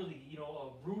 They're not really,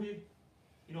 rooted,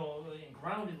 and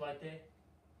grounded like that.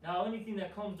 Now, anything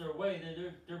that comes their way,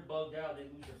 they're bugged out. They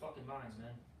lose their fucking minds,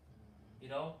 man.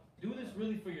 Do this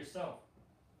really for yourself.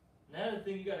 Another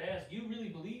thing you gotta ask, do you really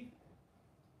believe?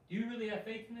 Do you really have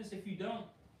faith in this? If you don't,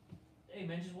 hey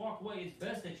man, just walk away. It's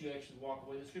best that you actually walk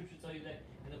away. The scriptures tell you that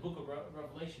in the book of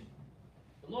Revelation.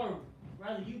 The Lord,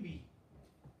 rather you be,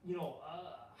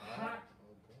 hot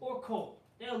or cold.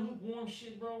 That lukewarm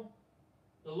shit, bro.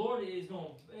 The Lord is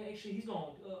going to, actually, he's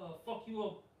going to fuck you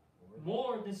up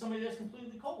more than somebody that's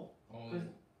completely cold.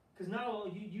 Because now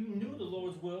you knew the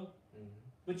Lord's will,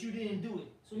 but you didn't do it.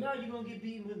 So now you're going to get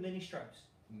beaten with many stripes.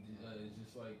 It's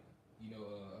just like,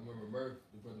 I remember Murph,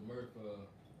 the brother Murph,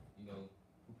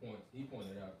 he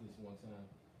pointed out this one time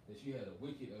that you had a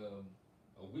wicked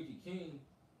king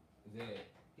that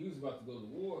he was about to go to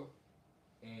war,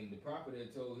 and the prophet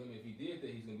had told him if he did that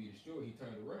he's going to be destroyed. He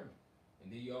turned around. And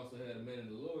then you also had a man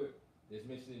of the Lord that's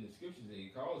mentioned in the scriptures that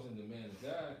he calls him the man of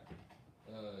God,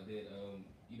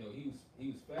 he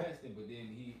was fasting, but then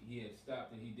he had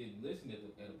stopped and he didn't listen at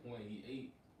a point. He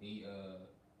ate, he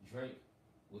drank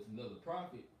with another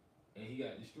prophet, and he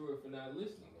got destroyed for not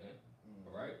listening, man.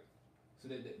 All right? So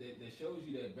that shows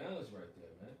you that balance right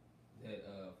there, man. That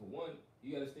for one,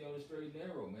 you got to stay on the straight and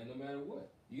narrow, man, no matter what.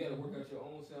 You got to work out your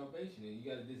own salvation, and you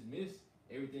got to dismiss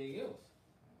everything else.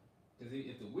 Because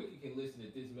if the wicked can listen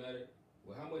at this matter,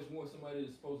 well, how much more somebody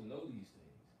is supposed to know these things?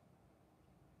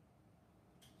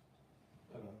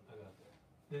 I got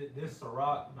that. This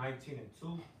Sirach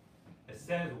 19:2. It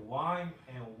says, wine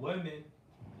and women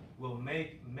will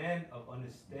make men of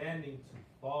understanding to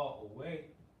fall away,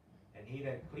 and he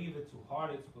that cleaveth to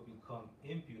harlots will become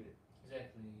impudent.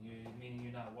 Exactly. Meaning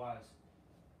you're not wise.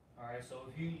 All right. So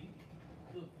if you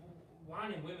look,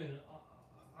 wine and women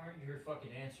aren't your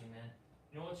fucking answer, man.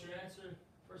 You know what's your answer?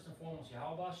 First and foremost,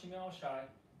 Yahweh Shemel Shai,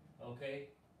 okay,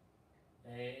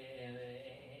 and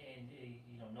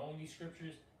knowing these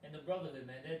scriptures and the brotherhood,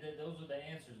 man. Those are the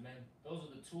answers, man. Those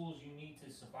are the tools you need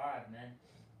to survive, man.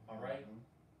 All right.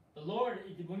 The Lord,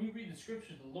 when you read the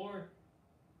scriptures, the Lord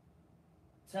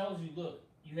tells you, look,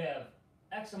 you have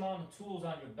X amount of tools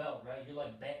on your belt, right? You're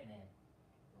like Batman.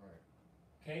 Right.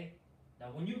 Okay. Now,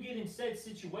 when you get in said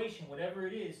situation, whatever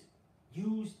it is,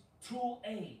 use tool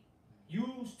A.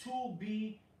 Use tool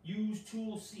B, use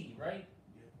tool C, right?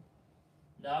 Yeah.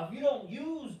 Now, if you don't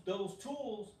use those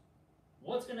tools,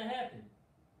 what's going to happen?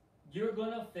 You're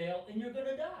going to fail and you're going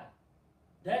to die.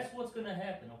 That's what's going to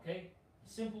happen, okay?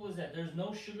 Simple as that. There's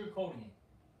no sugarcoating it,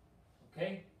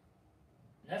 okay?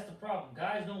 And that's the problem.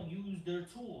 Guys don't use their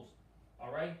tools,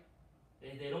 all right?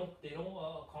 They don't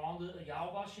call on the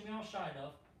Yahweh Shemel Shai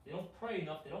enough. They don't pray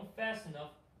enough. They don't fast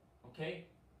enough, okay?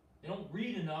 They don't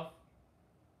read enough.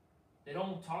 They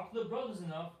don't talk to the brothers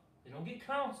enough. They don't get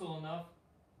counsel enough.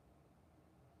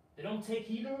 They don't take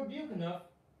heed or rebuke enough.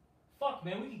 Fuck,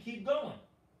 man, we can keep going.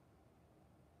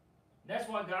 That's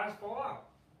why guys fall out.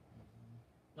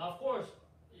 Now, of course,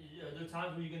 are there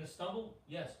times where you're going to stumble?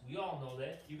 Yes, we all know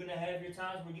that. You're going to have your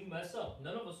times where you mess up.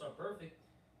 None of us are perfect.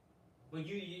 But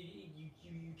you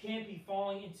can't be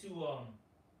falling into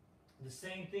the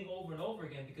same thing over and over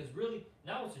again, because really,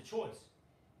 now it's a choice.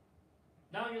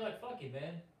 Now you're like, fuck it,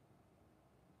 man.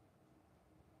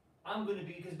 I'm going to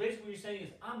be, because basically what you're saying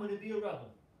is, I'm going to be a rebel.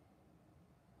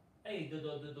 Hey,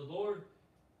 the Lord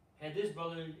had this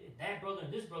brother,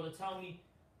 and this brother tell me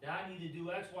that I need to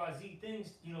do X, Y, Z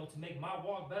things, to make my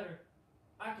walk better.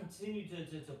 I continue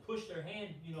to push their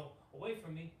hand, away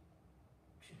from me.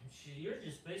 You're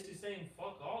just basically saying,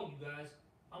 fuck all you guys.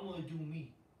 I'm going to do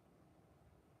me.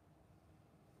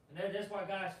 And that's why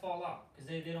guys fall out, because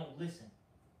they don't listen.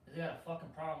 They got a fucking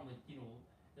problem with,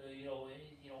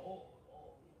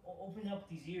 opening up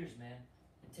these ears, man,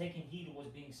 and taking heed of what's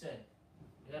being said.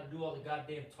 You gotta do all the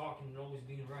goddamn talking and always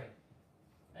being right.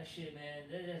 That shit, man,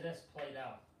 that's played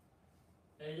out.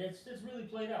 That's really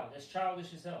played out. That's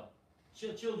childish as hell.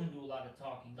 Children do a lot of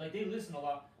talking. Like, they listen a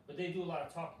lot, but they do a lot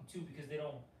of talking too, because they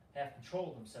don't have control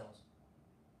of themselves.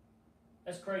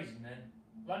 That's crazy, man.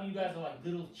 A lot of you guys are like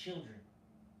little children.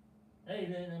 Hey,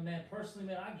 man, personally,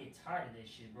 man, I get tired of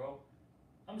this shit, bro.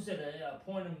 I'm just at a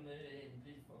point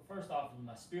first off in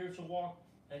my spiritual walk,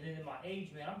 and then in my age,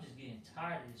 man, I'm just getting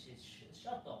tired of this shit.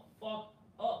 Shut the fuck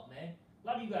up, man. A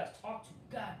lot of you guys talk too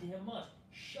goddamn much.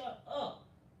 Shut up.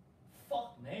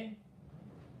 Fuck, man.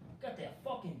 Got that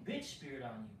fucking bitch spirit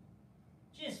on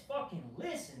you. Just fucking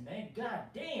listen, man.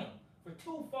 Goddamn. For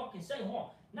 2 fucking seconds. Hold on.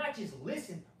 Not just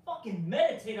listen. Fucking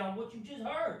meditate on what you just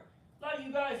heard. A lot of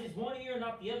you guys is one ear and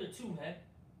not the other too, man.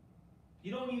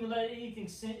 You don't even let anything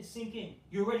sink in.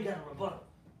 You already got a rebuttal.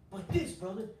 But this,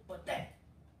 brother, but that.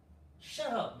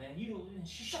 Shut up, man. You don't,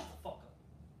 shut the fuck up.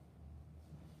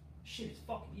 Shit is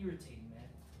fucking irritating, man.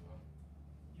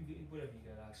 Whatever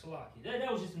you got, Salaki.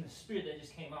 That was just in the spirit that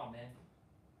just came out, man.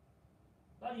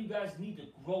 A lot of you guys need to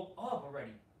grow up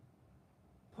already.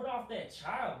 Put off that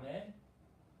child, man.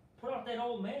 Put off that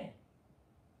old man.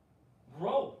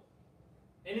 Grow.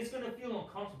 And it's gonna feel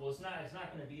uncomfortable. It's not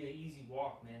gonna be an easy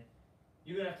walk, man.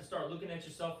 You're gonna have to start looking at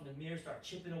yourself in the mirror, start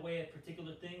chipping away at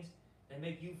particular things that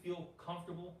make you feel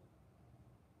comfortable.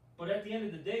 But at the end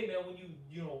of the day, man, when you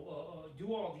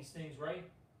do all these things, right?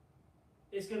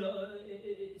 You're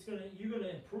gonna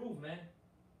improve, man.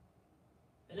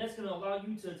 And that's gonna allow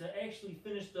you to actually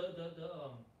finish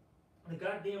the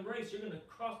goddamn race. You're gonna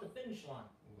cross the finish line.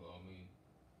 Well, I mean,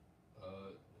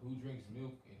 who drinks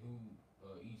milk and who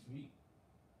eats meat?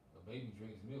 A baby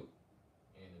drinks milk,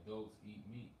 and adults eat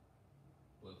meat.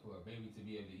 But for a baby to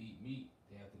be able to eat meat,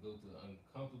 they have to go through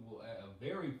a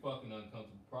very fucking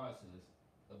uncomfortable process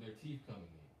of their teeth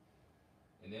coming in,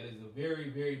 and that is a very,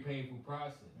 very painful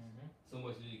process. Mm-hmm. So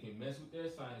much that it can mess with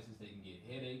their sinuses. They can get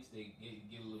headaches. They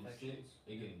get a little sick.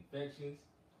 They get infections,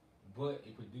 but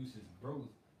it produces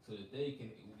growth so that they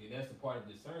can. And that's the part of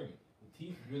discernment. The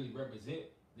teeth really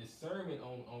represent discernment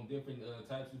on different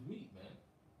types of meat, man.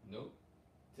 You know,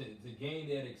 to gain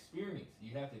that experience,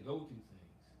 you have to go through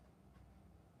things.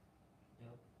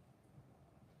 Yep.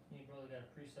 Hey, brother, got a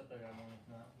precept? I got one. If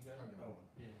not, you got it? I got one.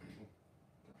 Yeah.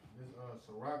 This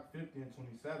Sirach 50 and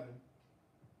 27.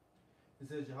 It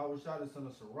says, Yahweh Shah, the son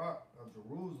of Sirach of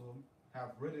Jerusalem,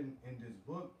 have written in this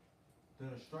book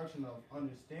the instruction of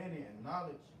understanding and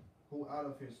knowledge, who out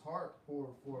of his heart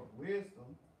poured forth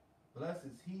wisdom. Blessed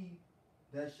is he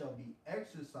that shall be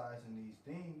exercised in these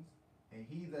things, and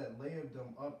he that layeth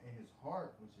them up in his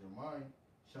heart, which is your mind,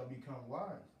 shall become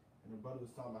wise. And the brother was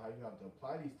talking about how you have to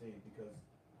apply these things, because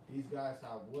these guys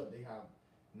have what? They have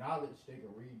knowledge. They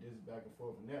can read this back and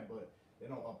forth and that, but they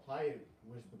don't apply it,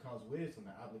 which becomes wisdom,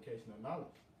 the application of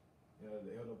knowledge. You know,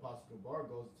 the Elder Apostle Bar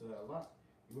goes into that a lot.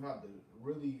 You have to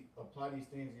really apply these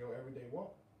things in your everyday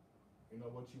walk. You know,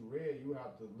 what you read, you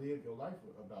have to live your life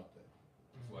about that.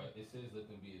 That's why it says let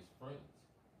them be his friends.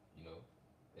 You know,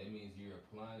 that means you're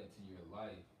applying it to your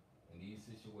life. In these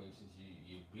situations,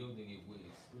 you're building it with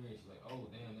experience. You're like, oh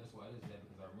damn, that's why this happened.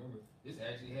 Because I remember this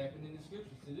actually happened in the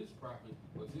scriptures to this prophet,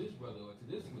 or to this brother, or to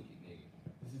this wicked nigga.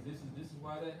 This is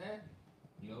why that happened.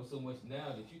 You know, so much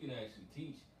now that you can actually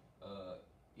teach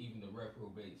even the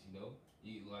reprobates. You know,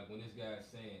 like when this guy's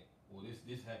saying, well,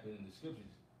 this happened in the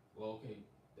scriptures. Well, okay,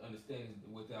 the understanding is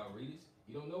without readers,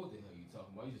 you don't know what the hell you're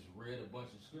talking about. You just read a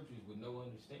bunch of scriptures with no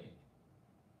understanding.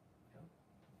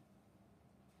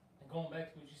 Going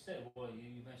back to what you said, well,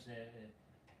 you mentioned that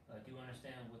do you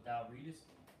understand without readers?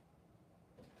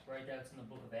 Right, that's in the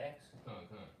book of Acts.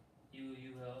 You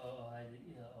had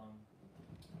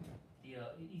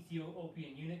the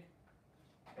Ethiopian eunuch,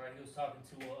 right? He was talking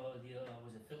to was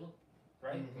it Philip,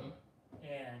 right? Mm-hmm.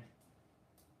 And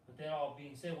with that all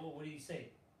being said, what did he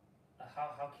say?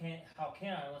 How can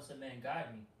I unless a man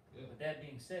guide me? Yeah. With that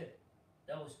being said,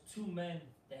 that was two men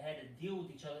that had to deal with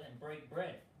each other and break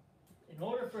bread. In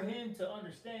order for him to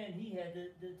understand, he had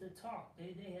to talk.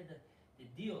 They had to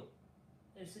deal.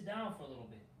 They sit down for a little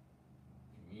bit.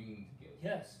 Commune together.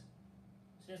 Yes.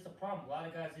 See, that's the problem. A lot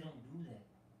of guys, they don't do that.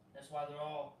 That's why they're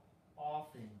all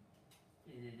off, and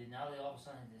now they all of a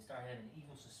sudden they start having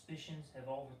evil suspicions,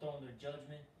 have overthrown their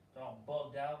judgment. They're all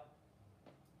bugged out.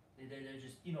 They're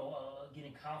just,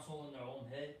 getting counsel in their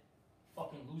own head,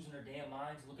 fucking losing their damn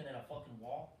minds, looking at a fucking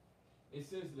wall. It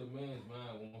says that a man's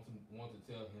mind wants to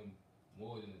tell him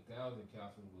more than 1,000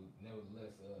 counsel, but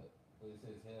nevertheless, what it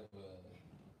says have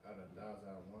Out of 1,000,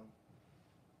 out of one.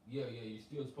 Yeah, you're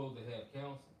still supposed to have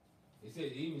counsel. It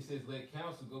even says let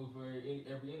counsel go for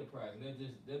every enterprise, and that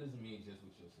doesn't mean just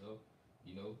with yourself.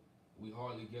 You know, we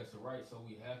hardly guess it right, so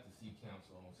we have to seek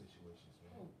counsel on situations,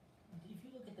 man. If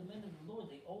you look at the men of the Lord,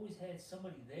 they always had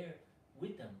somebody there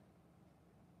with them.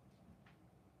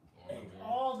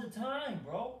 All the time,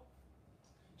 bro.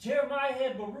 Jeremiah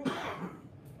had Baruch.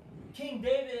 King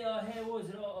David had, what was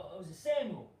it? Was it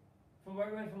Samuel? From my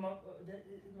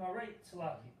right,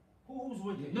 Salaki. Who's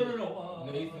with you? No.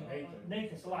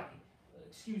 Nathan Salaki.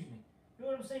 Excuse me. You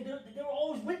know what I'm saying? They were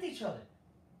always with each other.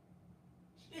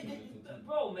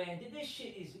 Bro, man, this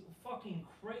shit is fucking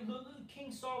crazy. Look,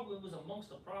 King Saul was amongst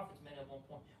the prophets, man, at one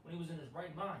point when he was in his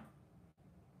right mind.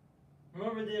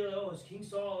 Remember, was King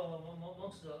Saul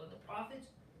amongst the prophets?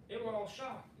 They were all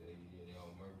shocked. Yeah, they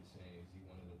all murmured saying, is he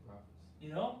one of the prophets?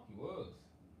 You know? He was.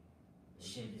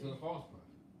 Shit. To a false prophet.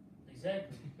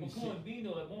 Exactly. The point being,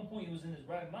 though, at one point he was in his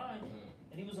right mind,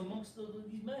 and he was amongst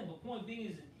these men. But point being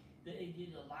is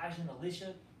Elijah and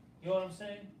Elisha. You know what I'm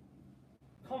saying?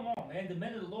 Come on, man. The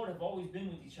men of the Lord have always been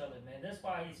with each other, man. That's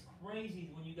why it's crazy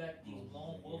when you got these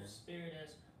lone wolf spirit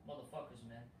ass motherfuckers,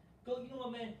 man. Go, you know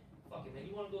what, man? Fuck it, man.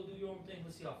 You want to go do your own thing?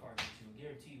 Let's see how far I get you. I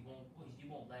guarantee you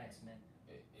won't last, man.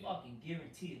 Fucking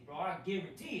guarantee it, bro. I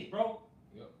guarantee it, bro.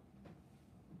 Yep.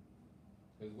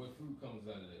 Because what fruit comes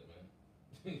out of that,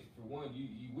 man? For one,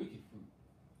 you wicked fruit.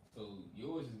 So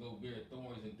yours is gonna bear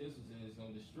thorns and thistles, and it's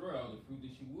gonna destroy all the fruit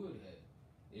that you would have.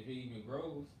 If it even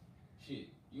grows, shit,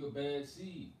 you're a bad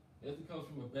seed. Nothing comes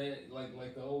from a bad,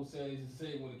 like the old saying used to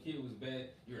say when a kid was bad,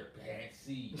 you're a bad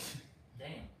seed.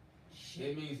 Damn.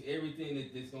 That means everything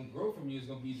that's gonna grow from you is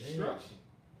gonna be destruction.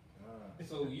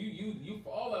 So you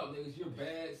fallout niggas, you're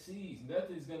bad seeds.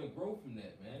 Nothing's gonna grow from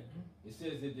that, man. It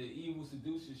says that the evil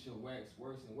seducer shall wax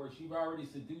worse and worse. You've already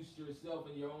seduced yourself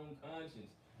in your own conscience.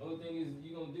 The only thing is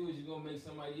you're gonna do is you're gonna make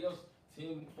somebody else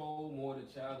tenfold more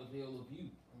the child of hell of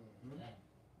you.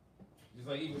 Just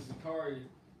like even Sakari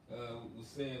was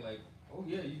saying, like, oh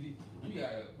yeah, we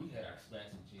had our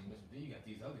spats with Jesus, but then you got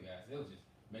these other guys. They'll just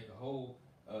make a whole.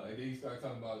 And then he started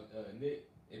talking about Nick,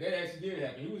 and that actually did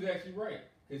happen. He was actually right.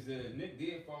 Because Nick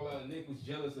did fall out, and Nick was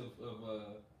jealous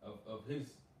of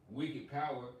his wicked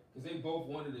power, because they both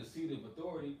wanted a seat of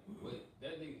authority, but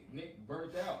that Nick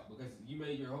burnt out, because you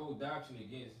made your whole doctrine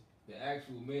against the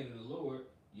actual men of the Lord,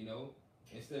 you know,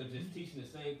 instead of just teaching the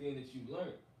same thing that you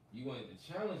learned. You wanted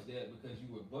to challenge that because you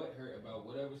were butthurt about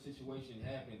whatever situation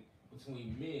happened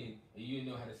between men, and you didn't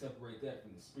know how to separate that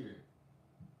from the spirit.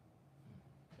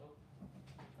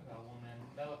 I got one, man.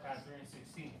 Malachi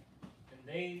 3:16.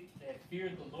 They that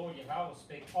feared the Lord Yahweh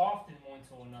spake often one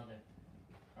to another.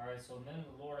 Alright, so men of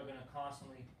the Lord are gonna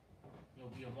constantly,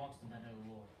 be amongst the men of the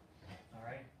Lord.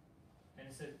 Alright? And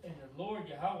it says, and the Lord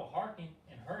Yahweh hearkened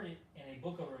and heard it, and a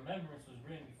book of remembrance was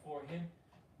written before him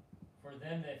for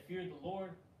them that feared the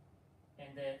Lord and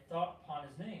that thought upon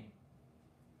his name.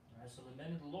 Alright, so the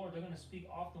men of the Lord, they're gonna speak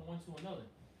often one to another.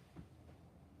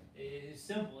 It's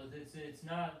simple. It's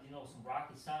not, some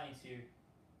rocket science here.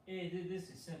 This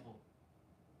is simple.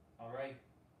 All right,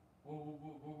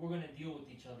 we're gonna deal with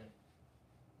each other.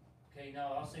 Okay,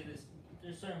 now I'll say this: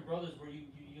 there's certain brothers where you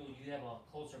have a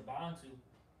closer bond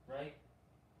to, right?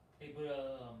 Hey,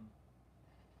 but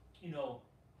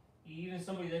even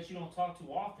somebody that you don't talk to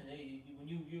often, when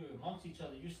you're amongst each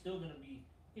other, you're still gonna be,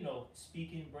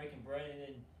 speaking, breaking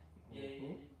bread, and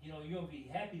you're gonna be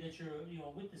happy that you're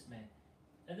with this man.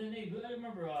 And then I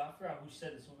remember I forgot who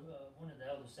said this. One of the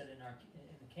elders said in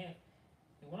the camp.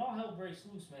 And when all hell breaks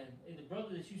loose, man, the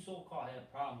brother that you so-called had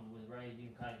problems with, right?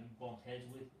 You bumped heads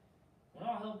with. When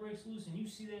all hell breaks loose and you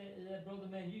see that brother,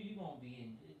 man, you're gonna be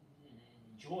in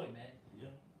joy, man. Yeah.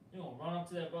 You're gonna run up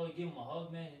to that brother, give him a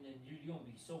hug, man, and then you're gonna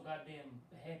be so goddamn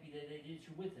happy that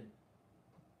you're with him.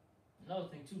 Another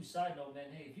thing too, side note, man,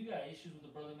 hey, if you got issues with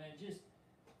the brother, man, just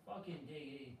fucking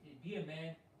be a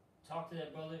man, talk to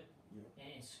that brother,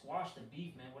 and squash the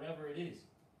beef, man, whatever it is.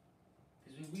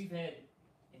 Because we've had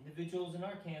individuals in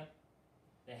our camp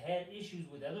that had issues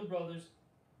with other brothers,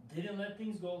 didn't let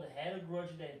things go, that had a grudge,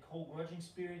 that had a cold grudging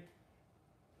spirit,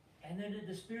 and then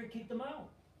the spirit kicked them out.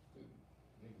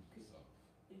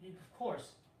 Of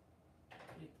course,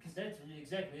 because that's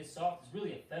exactly, it's soft, it's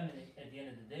really effeminate at the end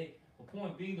of the day. The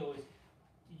point being though is,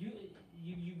 you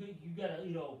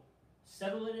gotta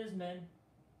settle it as men,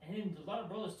 and then a lot of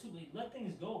brothers too. Let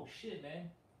things go. Shit, man.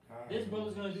 This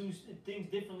brother's gonna do things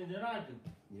differently than I do.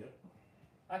 Yep.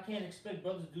 I can't expect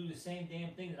brothers to do the same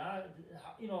damn thing that I,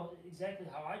 exactly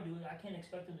how I do it. I can't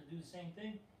expect them to do the same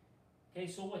thing. Okay,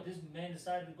 so what? This man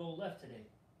decided to go left today.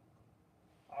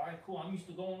 All right, cool. I'm used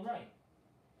to going right.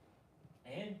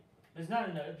 And it's not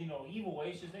in a evil way.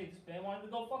 It's just hey, this man wanted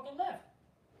to go fucking left.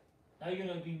 Now you're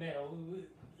gonna be mad. Oh,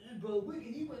 this brother wicked.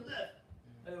 He went left.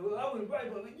 Well, I went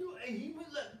right, but he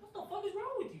went left. What the fuck is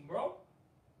wrong with you, bro?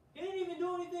 You didn't even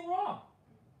do anything wrong.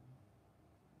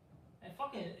 And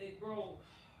fucking, bro.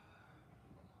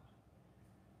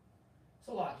 It's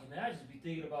a lot, man. I just be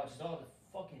thinking about just all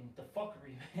the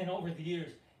fuckery, man, over the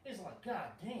years. It's like,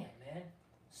 god damn, man.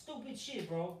 Stupid shit,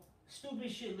 bro.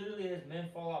 Stupid shit literally as men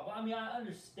fall out. But I mean, I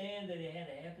understand that it had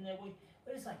to happen that way.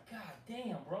 But it's like, god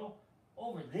damn, bro.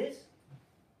 Over this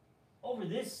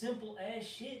simple ass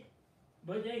shit.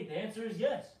 But hey, the answer is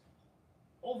yes.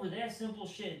 Over that simple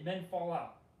shit, men fall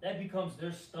out. That becomes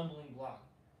their stumbling block.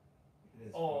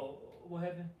 Oh, what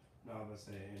happened? No, I was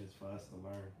saying it's for us to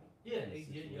learn. Yeah,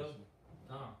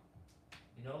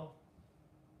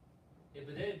 Yeah,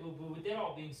 but with that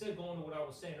all being said, going to what I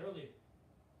was saying earlier,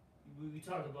 we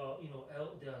talked about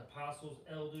the apostles,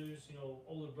 elders,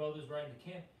 older brothers right in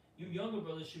the camp. You younger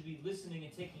brothers should be listening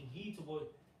and taking heed to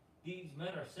what these men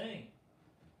are saying,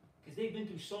 because they've been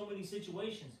through so many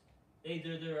situations.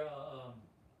 They're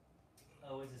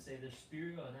what does it say? Their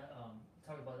spirit,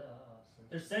 talk about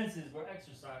their senses were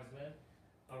exercised, man.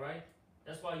 All right,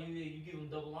 that's why you give them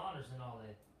double honors and all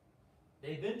that.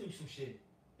 They've been through some shit.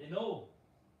 They know.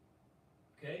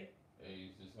 Okay? Hey,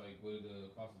 it's just like what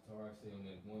Apostle Tar said on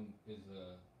that one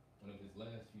of his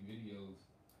last few videos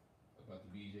about the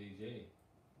BJJ.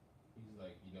 He's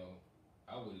like,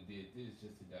 I would have did this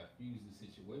just to diffuse the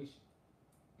situation.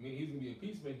 I mean, he's gonna be a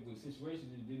peacemaker with a situation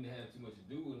that didn't have too much to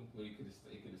do with him, but it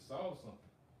could have solved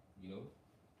something,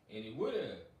 and it would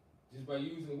have just by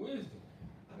using wisdom.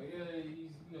 Like, yeah, he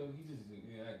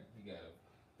got a.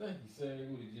 Thank you, sir. It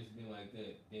would have just been like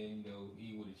that. Then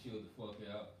he would have chilled the fuck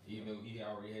out, even though he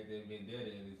already had that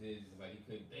vendetta in his head. It's just like he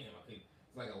couldn't. Damn, I couldn't.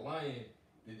 It's like a lion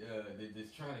that's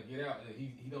trying to get out, and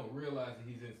he don't realize that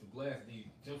he's in some glass. And he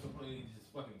jumps up and he just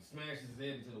fucking smashes his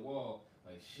head into the wall.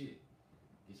 Like shit.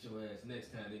 Get your ass next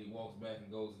time. Then he walks back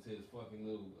and goes into his fucking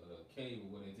little cave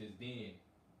or whatever, into his den.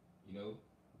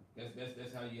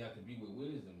 That's how you have to be with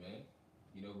wisdom, man.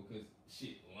 Because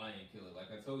shit, lion killer. Like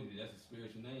I told you, that's a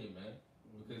spiritual name, man.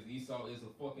 Because Esau is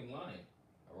a fucking lion,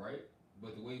 all right.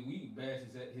 But the way we bash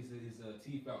his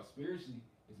teeth out spiritually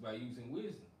is by using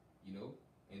wisdom,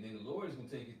 And then the Lord is gonna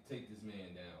take this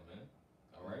man down, man.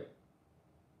 All right.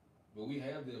 But we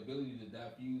have the ability to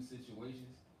diffuse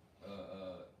situations,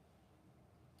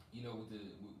 with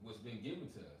what's been given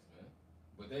to us, man.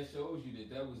 But that shows you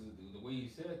that was the way he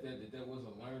said that was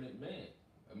a learned man,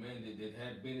 a man that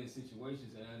had been in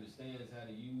situations and understands how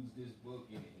to use this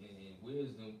book and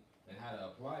wisdom and how to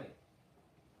apply it.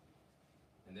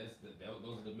 And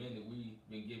those are the men that we've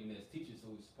been given as teachers, so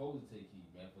we're supposed to take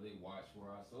heed, man, for they watch for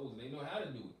our souls. They know how to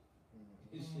do it.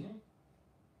 It's shit.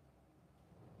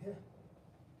 Yeah.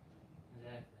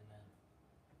 Exactly, man.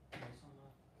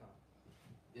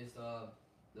 It's the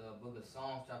book of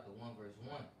Psalms, chapter 1, verse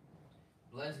 1.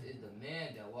 Blessed is the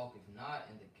man that walketh not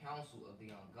in the counsel of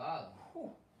the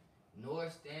ungodly, nor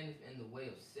standeth in the way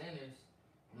of sinners,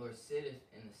 nor sitteth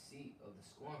in the seat of the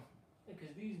scornful.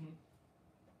 Because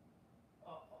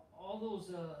all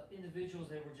those individuals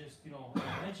that were just,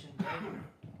 mentioned, right?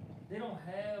 They don't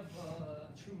have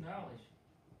true knowledge.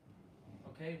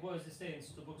 Okay, what does it say in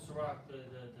the book of Sirach?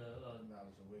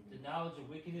 The knowledge of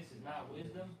wickedness is not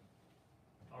wisdom.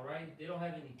 All right, they don't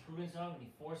have any prudence, not any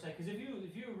foresight. Because if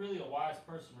you're really a wise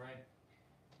person, right,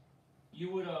 you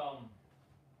would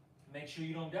make sure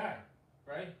you don't die,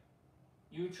 right?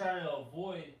 You would try to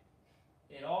avoid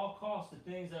at all costs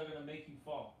the things that are going to make you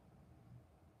fall.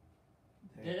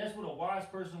 That's what a wise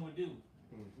person would do.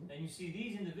 Mm-hmm. And you see,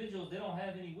 these individuals, they don't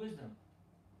have any wisdom.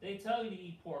 They tell you to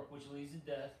eat pork, which leads to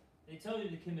death. They tell you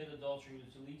to commit adultery,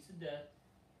 which leads to death.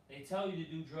 They tell you to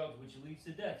do drugs, which leads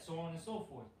to death, so on and so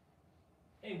forth.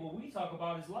 Hey, what we talk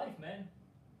about is life, man.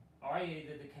 All right,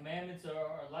 the commandments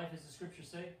are life, as the scriptures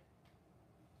say.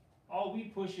 All we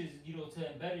push is,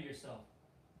 to embetter yourself.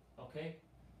 Okay?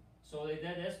 So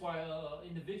that's why an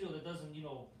individual that doesn't,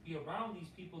 be around these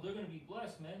people, they're going to be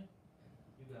blessed, man.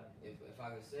 You got it. If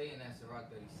I could say in that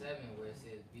Sirach 37, where it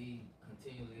says, be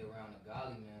continually around a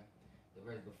godly man, the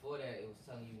verse before that, it was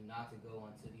telling you not to go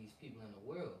unto these people in the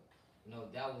world.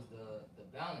 That was the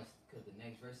balance, because the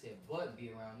next verse said, but be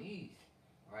around these.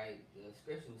 Right? The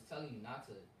scripture was telling you not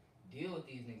to deal with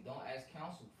these niggas. Don't ask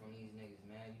counsel from these niggas,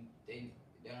 man. They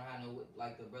don't have no,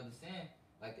 like the brother saying,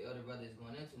 like the other brother is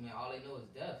going into, man, all they know is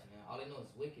death, man. All they know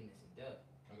is wickedness and death.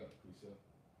 I got a precept.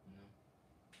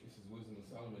 This is Wisdom of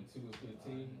Solomon 2 and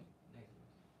 15. Next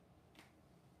verse.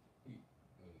 You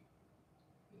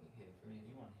can hit it for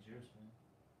You want yours, man.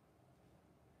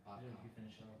 You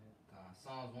finish off here.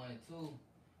 Psalms 1 and 2.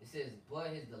 It says,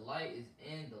 but his delight is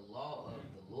in the law of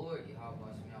the Lord,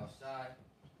 Yahweh Shai,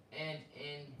 and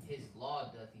in his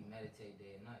law doth he meditate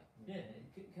day and night. Yeah,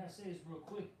 can I say this real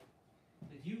quick?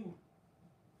 With you,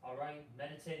 all right,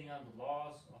 meditating on the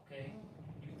laws, okay,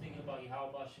 you thinking about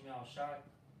Yahweh Shai,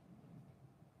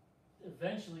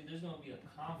 eventually there's going to be a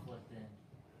conflict then.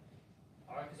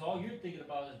 All right, because all you're thinking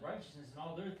about is righteousness and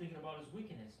all they're thinking about is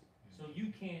wickedness. So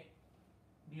you can't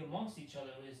be amongst each other.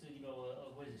 Is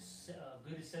what is it?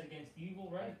 Good is set against evil,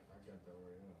 right? I got that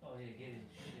right here. Oh yeah, get it.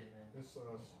 Shit, man. It's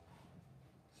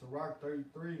Sirach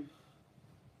 33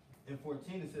 and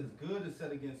 14. It says, "Good is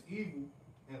set against evil,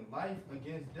 and life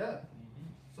against death. Mm-hmm.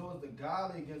 So is the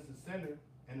godly against the sinner,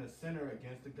 and the sinner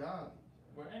against the godly."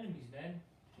 We're enemies, man.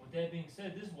 With that being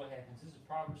said, this is what happens. This is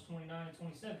Proverbs 29 and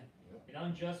 27. Yep. An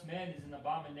unjust man is an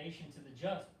abomination to the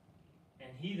just, and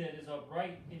he that is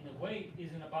upright in the way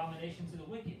is an abomination to the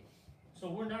wicked. So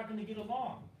we're not going to get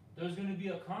along. There's going to be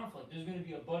a conflict. There's going to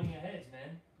be a butting of heads,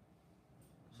 man.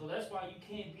 So that's why you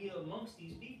can't be amongst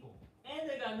these people. And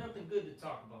they got nothing good to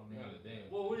talk about, man. Not a damn.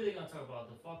 Well, what are they going to talk about?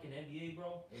 The fucking NBA,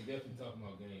 bro? They definitely talking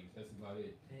about games. That's about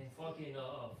it. And fucking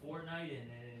Fortnite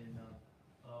and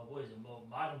what is it?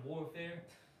 Modern Warfare?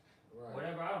 Right.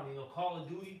 Whatever, I don't even know. Call of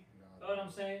Duty. You know what I'm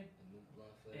saying? The new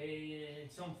blunt Hey,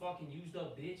 and some fucking used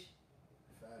up bitch.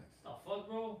 Facts. The fuck,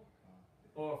 bro?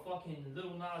 Or fucking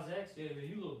Little Nas X. Yeah,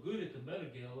 you look good at the Meta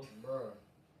Gala. Bro.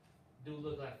 Dude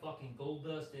look like fucking gold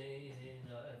dust and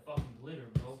fucking glitter,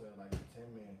 bro. Sound like a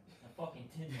 10-man. A fucking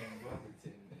Tin Man, bro.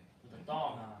 With a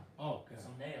thong on. Oh, And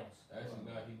some nails. Actually,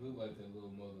 nah, he looked like that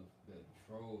little mother, that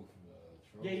troll from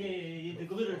Troll. Yeah, the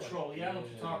glitter troll. Yeah, I know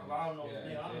what you're talking about. I don't know his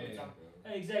name. I don't know what you're talking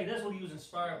about. Hey, exactly. That's what he was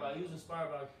inspired by. He was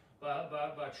inspired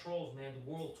by trolls, man. The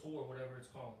World Tour, whatever it's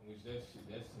called. Which that's some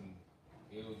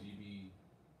LGBT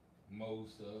Mo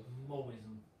stuff.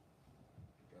 Moism.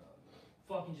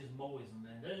 Fucking just Moism,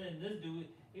 man. This dude,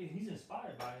 he's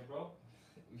inspired by it, bro.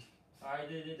 Alright,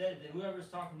 whoever's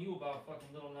talking to you about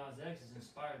fucking Little Nas X is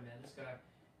inspired, man. This guy,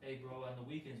 hey, bro, on the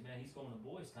weekends, man, he's going to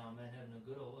Boys Town, man, having a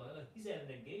good old, he's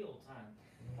having a gay old time.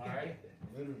 Alright?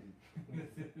 Literally.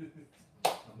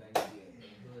 I'm back to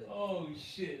the hood. Oh,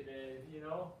 shit, man, you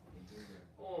know?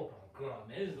 Oh, my God,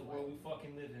 man, this is the world we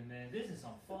fucking live in, man. This is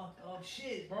some fucked up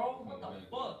shit, bro. What the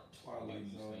fuck? Twilight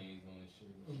Zone. Stains on his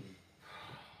shirt and shit.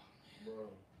 Bro.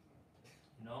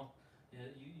 You know? Yeah,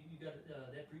 you got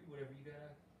that whatever you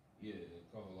got. Yeah,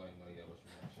 cover light, no, yeah, what's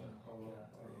your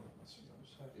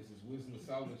shot? This is Wisdom of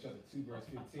Solomon, chapter 2, verse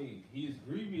 15. He is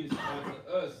grievous unto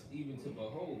us, even to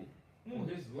behold. For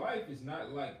his life is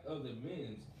not like other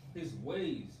men's, his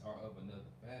ways are of another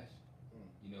fashion.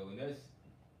 You know, and that's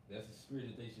the spirit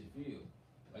that they should feel.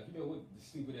 Like, you know what the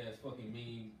stupid ass fucking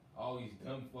meme, all these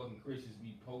dumb fucking Christians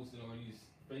be posting on these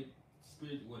fake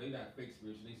spiritual, well, they not fake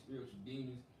spiritual, they spiritual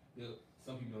demons.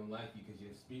 Some people don't like you because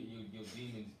your demons,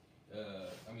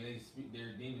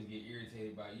 their demons get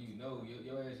irritated by you. No,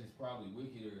 your ass is probably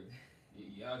wicked, or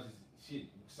y'all just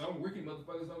shit. Some wicked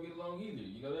motherfuckers don't get along either.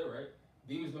 You know that, right?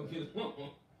 Demons don't get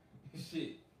along.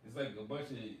 Shit, it's like a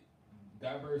bunch of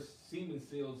diverse semen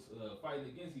cells fighting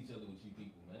against each other with you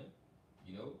people, man.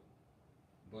 You know.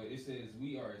 But it says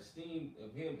we are esteemed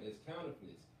of him as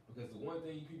counterfeits, because the one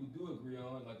thing you people do agree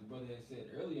on, like the brother had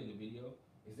said earlier in the video,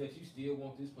 is that you still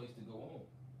want this place to go on.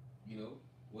 You know.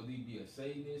 Whether you be a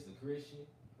Satanist, a Christian,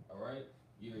 all right,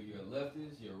 you're a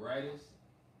leftist, you're a rightist,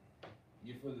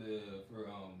 you're for the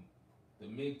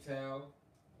MGTOW,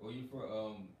 or you're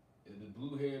for the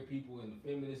blue-haired people and the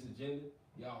feminist agenda,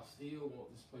 y'all still want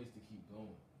this place to keep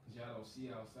going because y'all don't see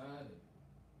outside of it.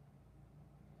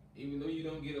 Even though you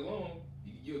don't get along,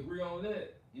 you agree on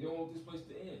that. You don't want this place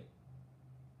to end.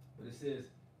 But it says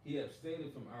he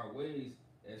abstained from our ways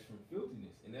as from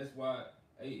filthiness, and that's why.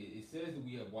 Hey, it says that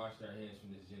we have washed our hands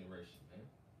from this generation, man.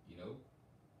 You know,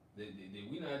 that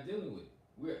we're not dealing with it.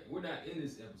 We're not in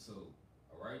this episode,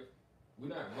 all right? We're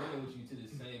not running with you to the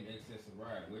same excess of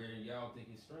ride, wherein y'all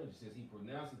think it's strange. It says he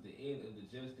pronounced the end of the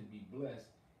just to be blessed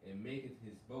and maketh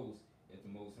his boast at the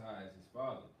Most High as his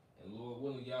Father. And Lord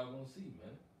willing, y'all gonna see,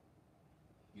 man.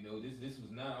 You know, this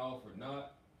was not all for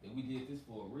naught. And we did this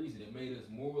for a reason. It made us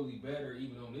morally better,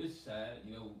 even on this side,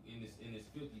 you know, in this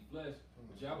filthy flesh.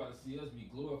 But y'all about to see us be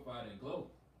glorified and glow.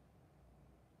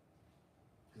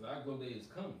 Because our glow day is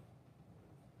coming.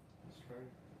 That's crazy.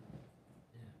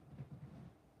 Yeah.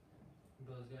 You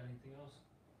brothers got anything else?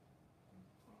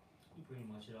 You pretty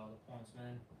much hit all the points,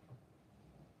 man.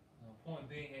 Point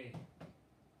being, hey,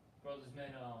 brothers, man,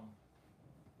 hey,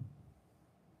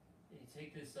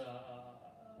 take this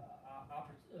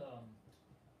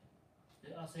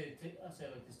I'll say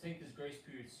like this. Take this grace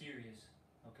period serious,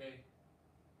 okay?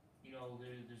 You know,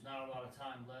 there's not a lot of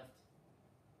time left.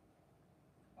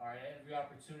 All right, every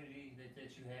opportunity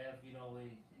that you have, you know,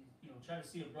 try to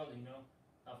see a brother. You know,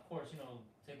 of course, you know,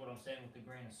 take what I'm saying with a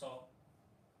grain of salt.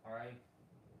 All right,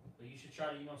 but you should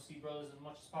try to, see brothers as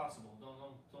much as possible.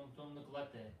 Don't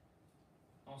neglect that.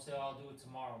 Don't say, oh, I'll do it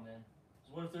tomorrow, man.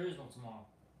 Because what if there is no tomorrow?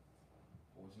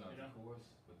 Or it's not the course,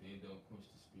 but then don't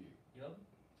quench the spirit. Yep.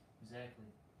 Exactly.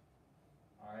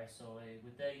 All right. So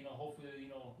with that, hopefully,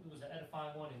 it was an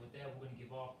edifying one, and with that, we're gonna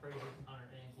give all praise, honor,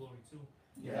 and glory to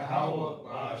Yahweh,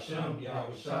 Ba'ashem,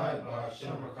 Yahweh Shai,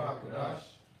 Ba'ashem,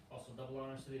 Rakakadash. Also, double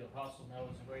honors to the apostles,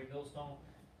 Nellis, and Great Millstone.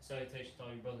 Salutations to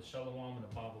all your brothers, Shalom, and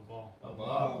Abba Ball. Abba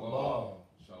Ball.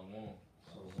 Shalom.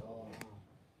 So,